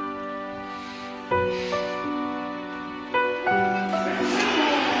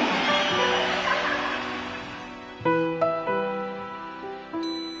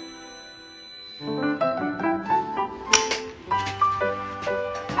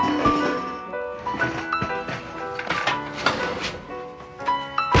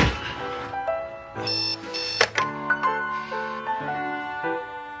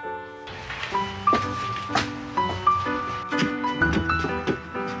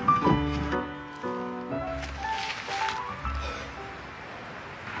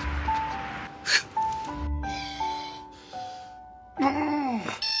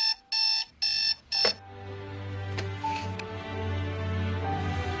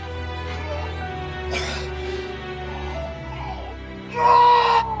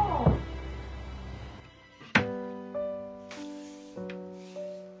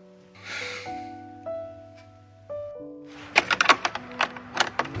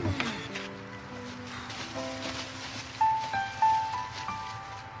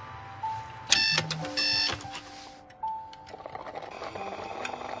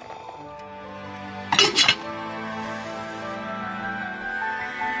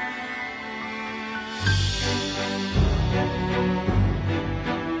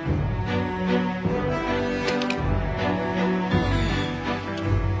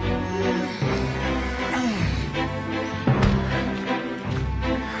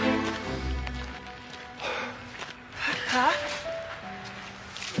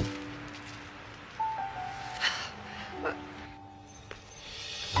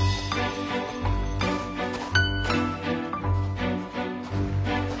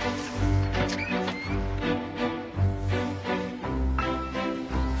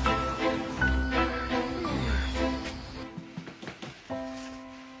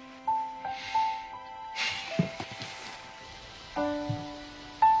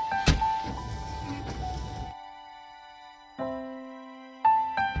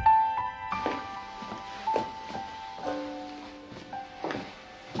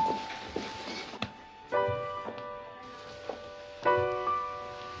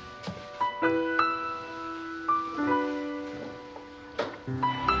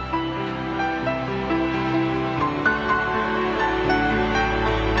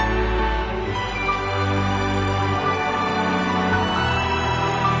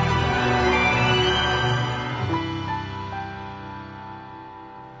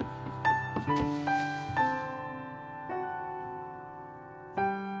 I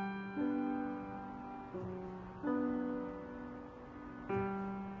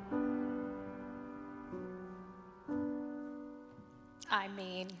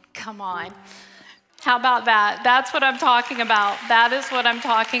mean, come on. How about that? That's what I'm talking about. That is what I'm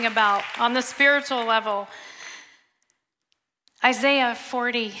talking about on the spiritual level. Isaiah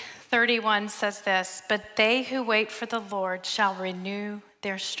 40:31 says this, "But they who wait for the Lord shall renew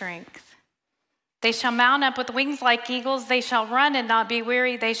their strength. They shall mount up with wings like eagles. They shall run and not be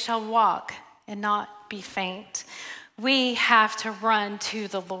weary. They shall walk and not be faint." We have to run to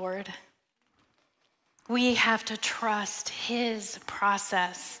the Lord. We have to trust his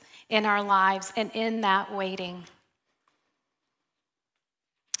process in our lives and in that waiting.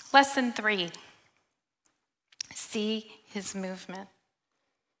 Lesson 3, see his movement.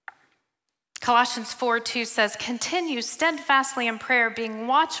 Colossians 4:2 says, "Continue steadfastly in prayer, being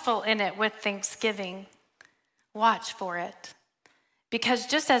watchful in it with thanksgiving." Watch for it. Because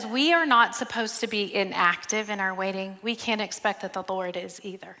just as we are not supposed to be inactive in our waiting, we can't expect that the Lord is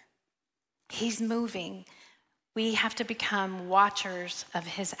either. He's moving. We have to become watchers of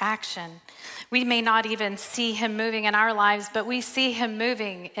his action. We may not even see him moving in our lives, but we see him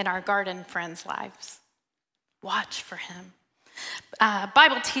moving in our garden friends' lives. Watch for him.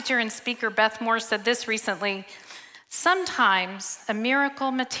 Bible teacher and speaker Beth Moore said this recently: "Sometimes a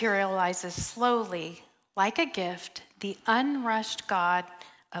miracle materializes slowly, like a gift. The unrushed God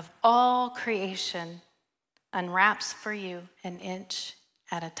of all creation unwraps for you an inch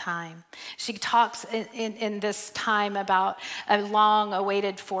at a time." She talks in this time about a long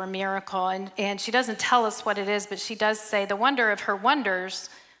awaited for miracle, and she doesn't tell us what it is, but she does say the wonder of her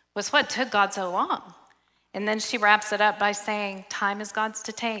wonders was what took God so long. And then she wraps it up by saying, time is God's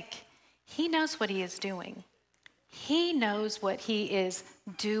to take. He knows what he is doing. He knows what he is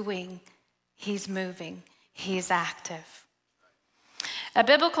doing. He's moving. He's active. A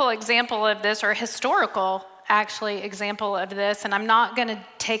biblical example of this, or a historical actually example of this, and I'm not going to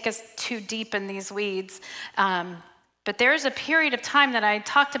take us too deep in these weeds, but there's a period of time that I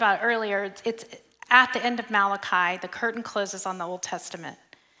talked about earlier. It's at the end of Malachi. The curtain closes on the Old Testament.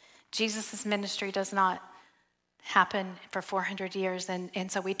 Jesus' ministry does not happen for 400 years,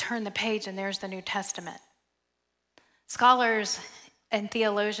 and so we turn the page and there's the New Testament. Scholars and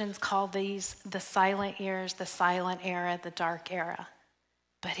theologians call these the silent years, the silent era, the dark era.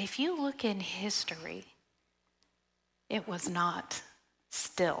 But if you look in history, it was not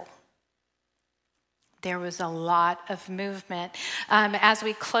still. There was a lot of movement. As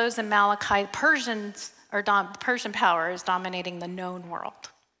we close in Malachi, Persian power is dominating the known world.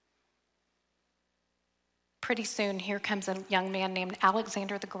 Pretty soon, here comes a young man named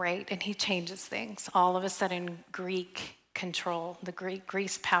Alexander the Great, and he changes things. All of a sudden, Greece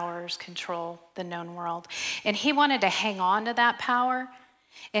powers control the known world. And he wanted to hang on to that power.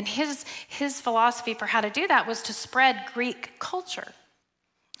 And his philosophy for how to do that was to spread Greek culture.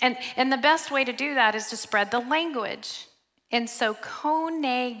 And the best way to do that is to spread the language. And so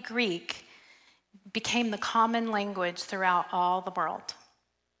Koine Greek became the common language throughout all the world.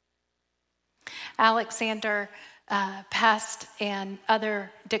 Alexander passed, and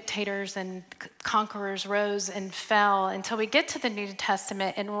other dictators and conquerors rose and fell until we get to the New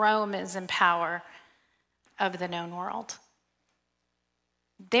Testament, and Rome is in power of the known world.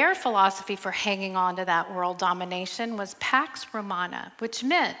 Their philosophy for hanging on to that world domination was Pax Romana, which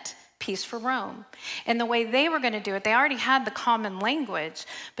meant peace for Rome. And the way they were going to do it, they already had the common language,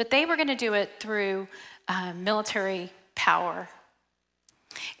 but they were going to do it through military power.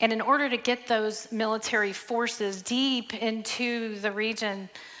 And in order to get those military forces deep into the region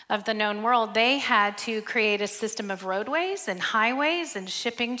of the known world, they had to create a system of roadways and highways and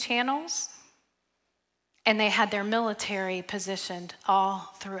shipping channels. And they had their military positioned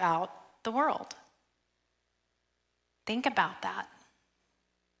all throughout the world. Think about that.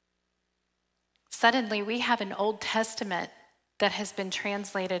 Suddenly, we have an Old Testament that has been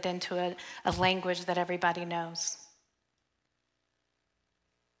translated into a language that everybody knows.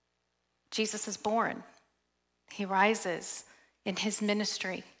 Jesus is born. He rises in his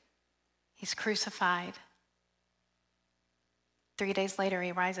ministry. He's crucified. 3 days later,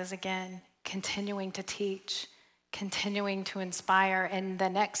 he rises again, continuing to teach, continuing to inspire. And the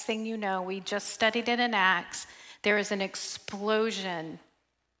next thing you know, we just studied it in Acts, there is an explosion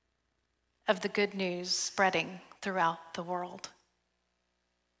of the good news spreading throughout the world.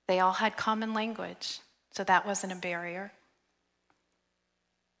 They all had common language, so that wasn't a barrier.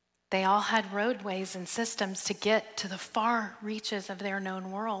 They all had roadways and systems to get to the far reaches of their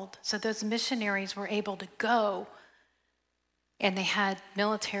known world. So those missionaries were able to go and they had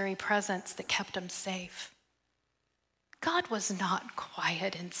military presence that kept them safe. God was not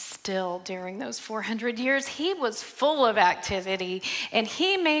quiet and still during those 400 years. He was full of activity, and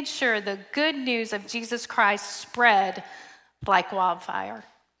he made sure the good news of Jesus Christ spread like wildfire.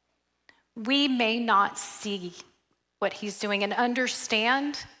 We may not see what he's doing and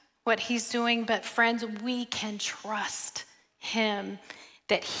understand what he's doing, but friends, we can trust him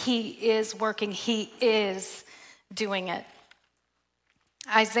that he is working, he is doing it.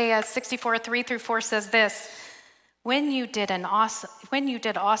 Isaiah 64, 3-4 says this, when you did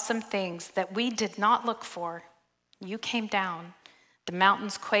awesome things that we did not look for, you came down. The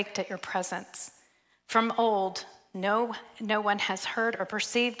mountains quaked at your presence. From old, no one has heard or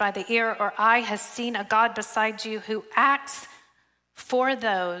perceived by the ear or eye has seen a God beside you who acts for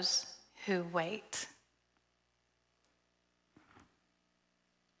those who wait.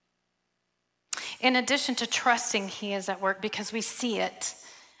 In addition to trusting he is at work, because we see it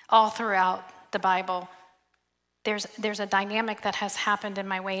all throughout the Bible, there's a dynamic that has happened in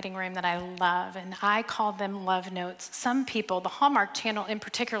my waiting room that I love, and I call them love notes. Some people, the Hallmark Channel in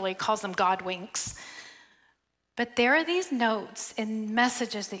particular, calls them God winks. But there are these notes and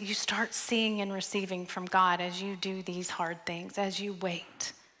messages that you start seeing and receiving from God as you do these hard things, as you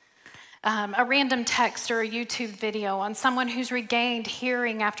wait. A random text or a YouTube video on someone who's regained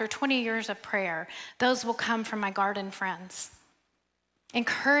hearing after 20 years of prayer. Those will come from my garden friends.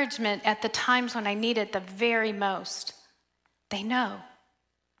 Encouragement at the times when I need it the very most. They know.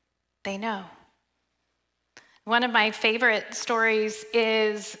 They know. One of my favorite stories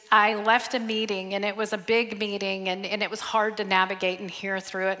is I left a meeting, and it was a big meeting, and it was hard to navigate and hear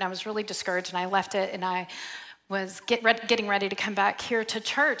through it, and I was really discouraged, and I left it, and I was getting ready to come back here to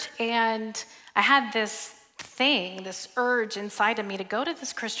church, and I had this urge inside of me to go to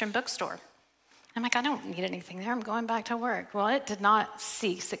this Christian bookstore. I'm like, I don't need anything there. I'm going back to work. Well, it did not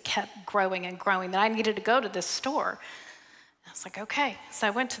cease. It kept growing and growing, that I needed to go to this store. I was like, okay. So I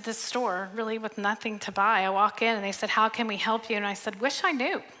went to this store, really with nothing to buy. I walk in, and they said, how can we help you? And I said, wish I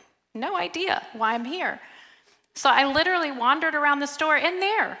knew. No idea why I'm here. So I literally wandered around the store, and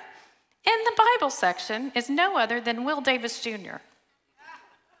there, in the Bible section, is no other than Will Davis Jr.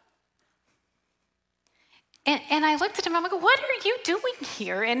 And I looked at him, I'm like, what are you doing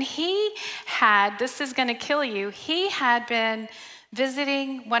here? And he had, this is gonna kill you, he had been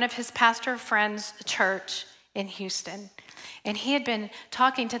visiting one of his pastor friends' church in Houston. And he had been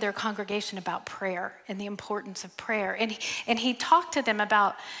talking to their congregation about prayer and the importance of prayer. And he talked to them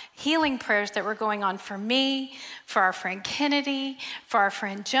about healing prayers that were going on for me, for our friend Kennedy, for our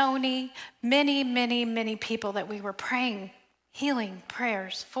friend Joni, many, many, many people that we were praying healing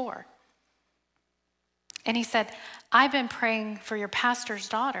prayers for. And he said, I've been praying for your pastor's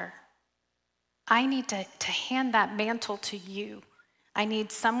daughter. I need to hand that mantle to you. I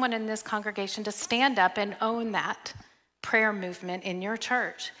need someone in this congregation to stand up and own that prayer movement in your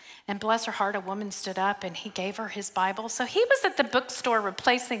church. And bless her heart, a woman stood up and he gave her his Bible. So he was at the bookstore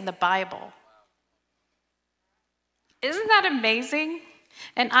replacing the Bible. Isn't that amazing?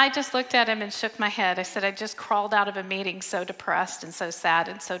 And I just looked at him and shook my head. I said, I just crawled out of a meeting so depressed and so sad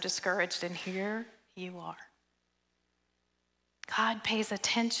and so discouraged, and here you are. God pays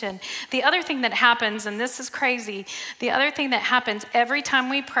attention. The other thing that happens, and this is crazy, the other thing that happens every time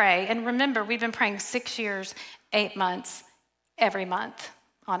we pray, and remember, we've been praying 6 years, 8 months, every month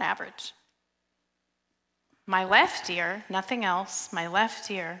on average. My left ear, nothing else, my left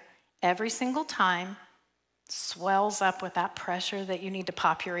ear, every single time swells up with that pressure that you need to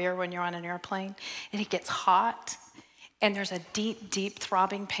pop your ear when you're on an airplane, and it gets hot, and there's a deep, deep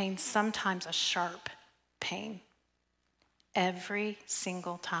throbbing pain, sometimes a sharp pain, every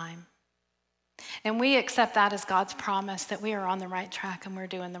single time. And we accept that as God's promise that we are on the right track and we're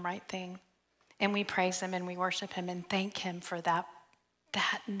doing the right thing. And we praise him and we worship him and thank him for that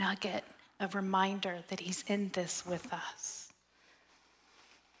nugget of reminder that he's in this with us.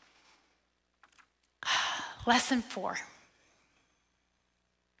 Lesson 4.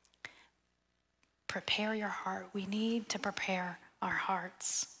 Prepare your heart. We need to prepare our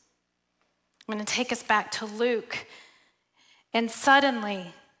hearts. I'm going to take us back to Luke. And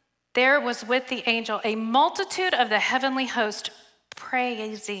suddenly, there was with the angel a multitude of the heavenly host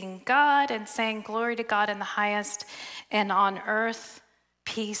praising God and saying, glory to God in the highest, and on earth,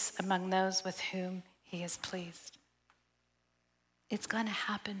 peace among those with whom he is pleased. It's going to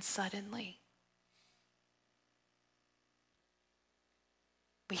happen suddenly.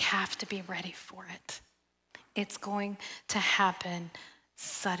 We have to be ready for it. It's going to happen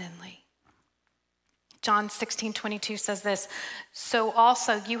suddenly. John 16:22 says this, so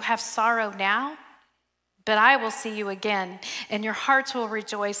also you have sorrow now, But I will see you again, and your hearts will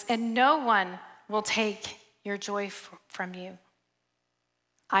rejoice, and no one will take your joy from you.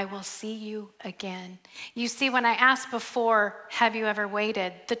 I will see you again. You see, when I asked before, have you ever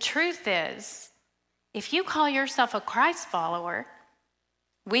waited? The truth is, if you call yourself a Christ follower,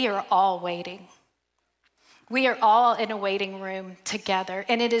 we are all waiting. We are all in a waiting room together,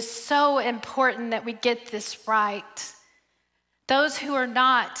 and it is so important that we get this right. Those who are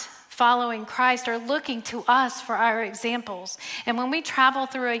not following Christ are looking to us for our examples. And when we travel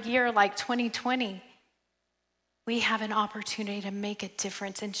through a year like 2020, we have an opportunity to make a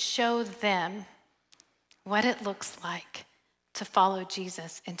difference and show them what it looks like to follow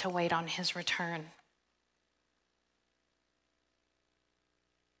Jesus and to wait on his return.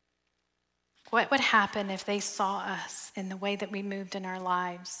 What would happen if they saw us in the way that we moved in our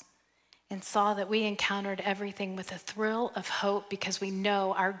lives and saw that we encountered everything with a thrill of hope because we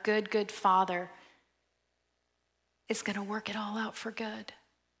know our good Father is going to work it all out for good?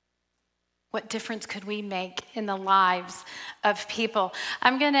 What difference could we make in the lives of people?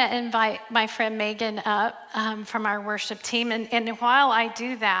 I'm going to invite my friend Megan up from our worship team. And while I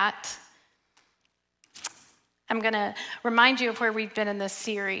do that, I'm going to remind you of where we've been in this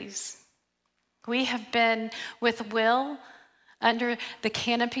series. We have been with Will under the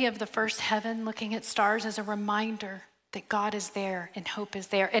canopy of the first heaven, looking at stars as a reminder that God is there and hope is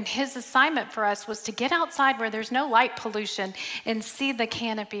there. And his assignment for us was to get outside where there's no light pollution and see the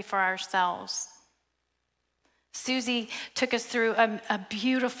canopy for ourselves. Susie took us through a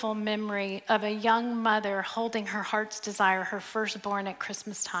beautiful memory of a young mother holding her heart's desire, her firstborn, at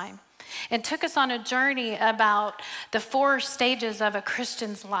Christmas time, and took us on a journey about the 4 stages of a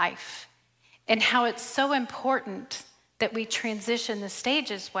Christian's life and how it's so important that we transition the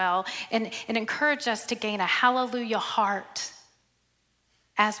stages well, and encourage us to gain a hallelujah heart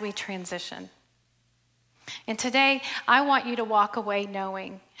as we transition. And today, I want you to walk away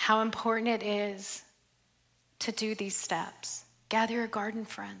knowing how important it is to do these steps. Gather your garden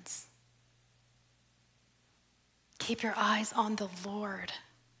friends. Keep your eyes on the Lord.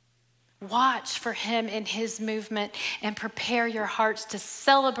 Watch for him in his movement and prepare your hearts to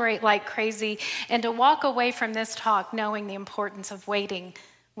celebrate like crazy and to walk away from this talk knowing the importance of waiting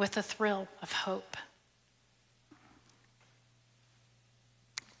with a thrill of hope.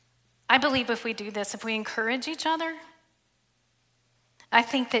 I believe if we do this, if we encourage each other, I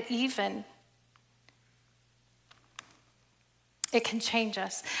think that even it can change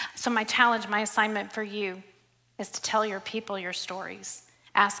us. So my challenge, my assignment for you is to tell your people your stories.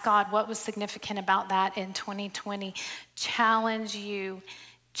 Ask God what was significant about that in 2020. Challenge you,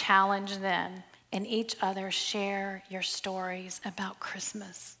 challenge them, and each other share your stories about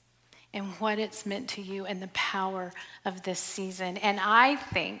Christmas and what it's meant to you and the power of this season. And I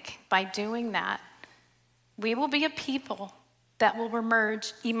think by doing that, we will be a people that will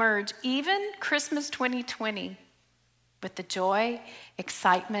emerge even Christmas 2020 with the joy,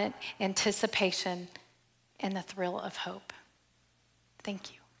 excitement, anticipation, and the thrill of hope.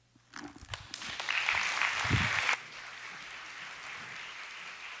 Thank you.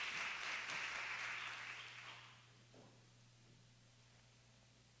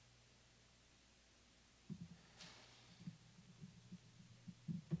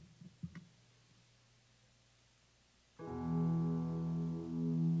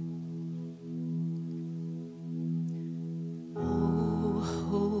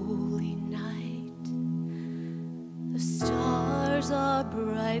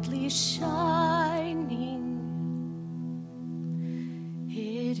 Brightly shining,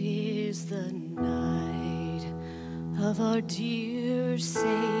 it is the night of our dear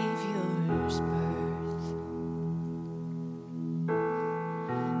Savior's birth.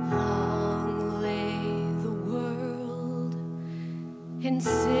 Long lay the world in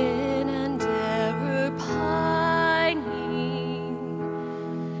sin and error pining,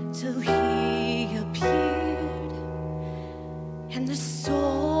 till he appeared and the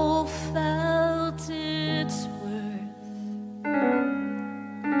soul felt its worth.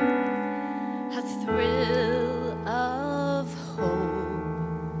 A thrill of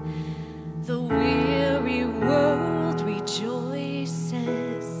hope, the weary world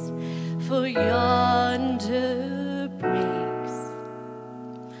rejoices, for yonder breaks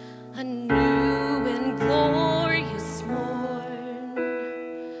a new and glorious morn.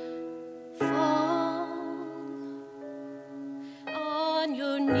 Fall on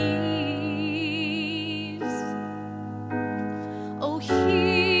your knees, oh,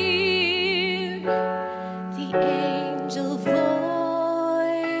 hear the angel voices,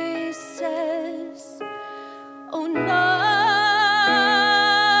 oh, night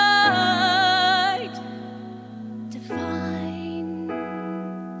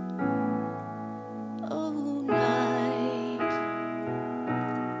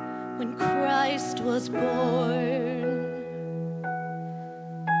was born.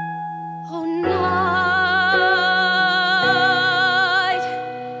 Oh, night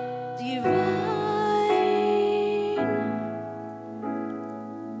divine.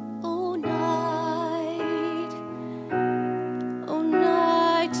 Oh,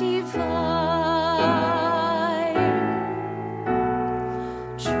 night divine.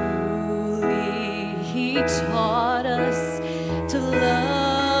 Truly, He taught us to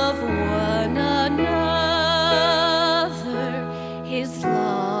love one another. His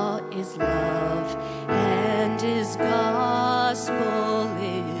law is love, and His gospel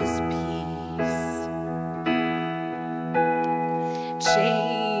is peace.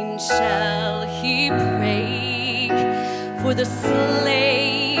 Chain shall He break, for the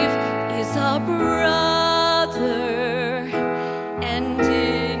slave is our brother, and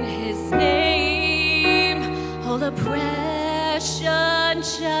in His name all oppression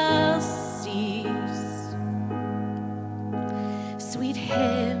shall cease. Sweet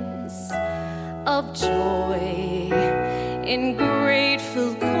hymns of joy in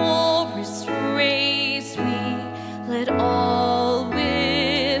grateful chorus raise we, let all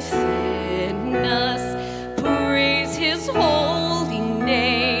within us praise His holy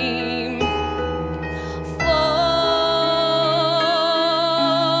name. Fall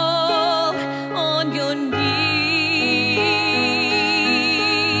on your knees.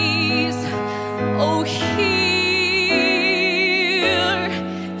 Oh, hear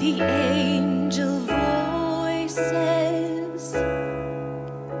the angel voices.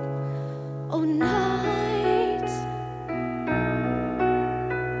 Oh, night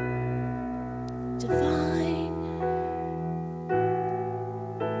divine.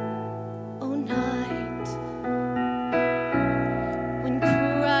 Oh, night when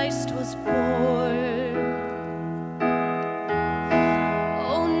Christ was born.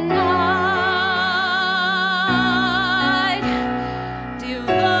 Oh, night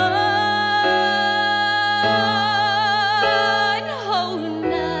divine.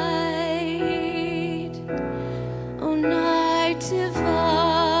 Oh, night divine.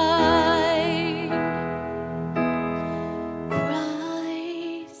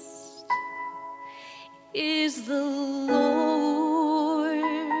 Christ is the Lord.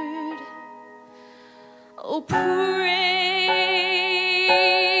 Oh, praise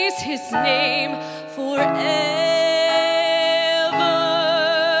His name forever.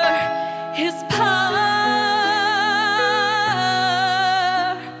 His power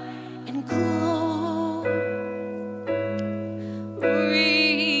and glory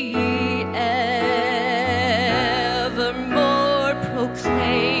evermore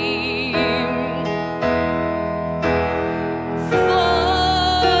proclaim.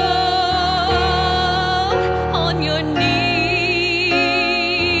 Fall on your knees.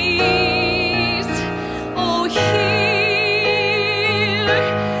 Oh, hear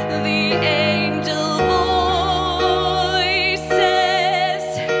the angel voices.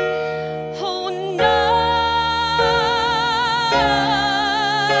 Oh,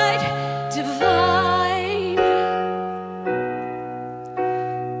 night divine.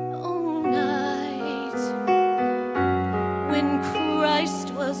 Oh, night when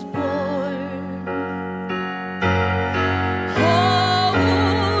Christ was born. Oh,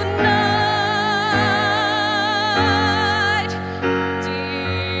 night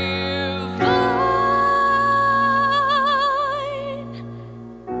divine.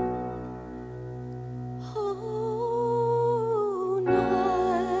 Oh, night.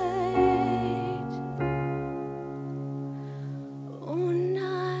 Oh,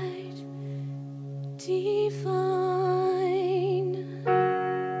 night divine.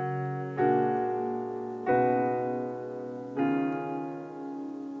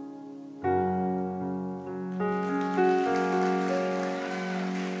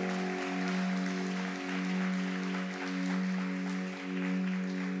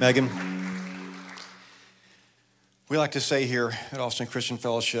 Megan, we like to say here at Austin Christian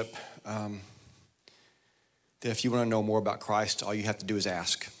Fellowship that if you want to know more about Christ, all you have to do is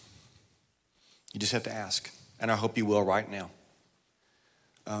ask. You just have to ask, and I hope you will right now.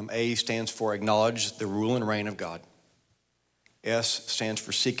 A stands for acknowledge the rule and reign of God. S stands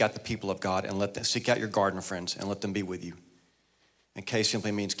for seek out the people of God and let them seek out your garden friends and let them be with you. And K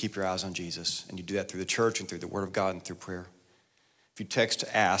simply means keep your eyes on Jesus, and you do that through the church and through the Word of God and through prayer. If you text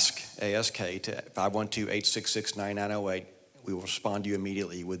ASK, A-S-K, to 512-866-9908, we will respond to you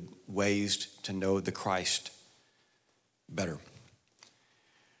immediately with ways to know the Christ better.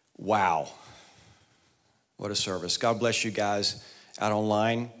 Wow. What a service. God bless you guys out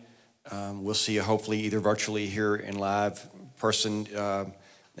online. We'll see you hopefully either virtually here in live person.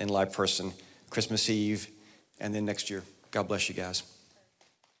 Christmas Eve, and then next year. God bless you guys.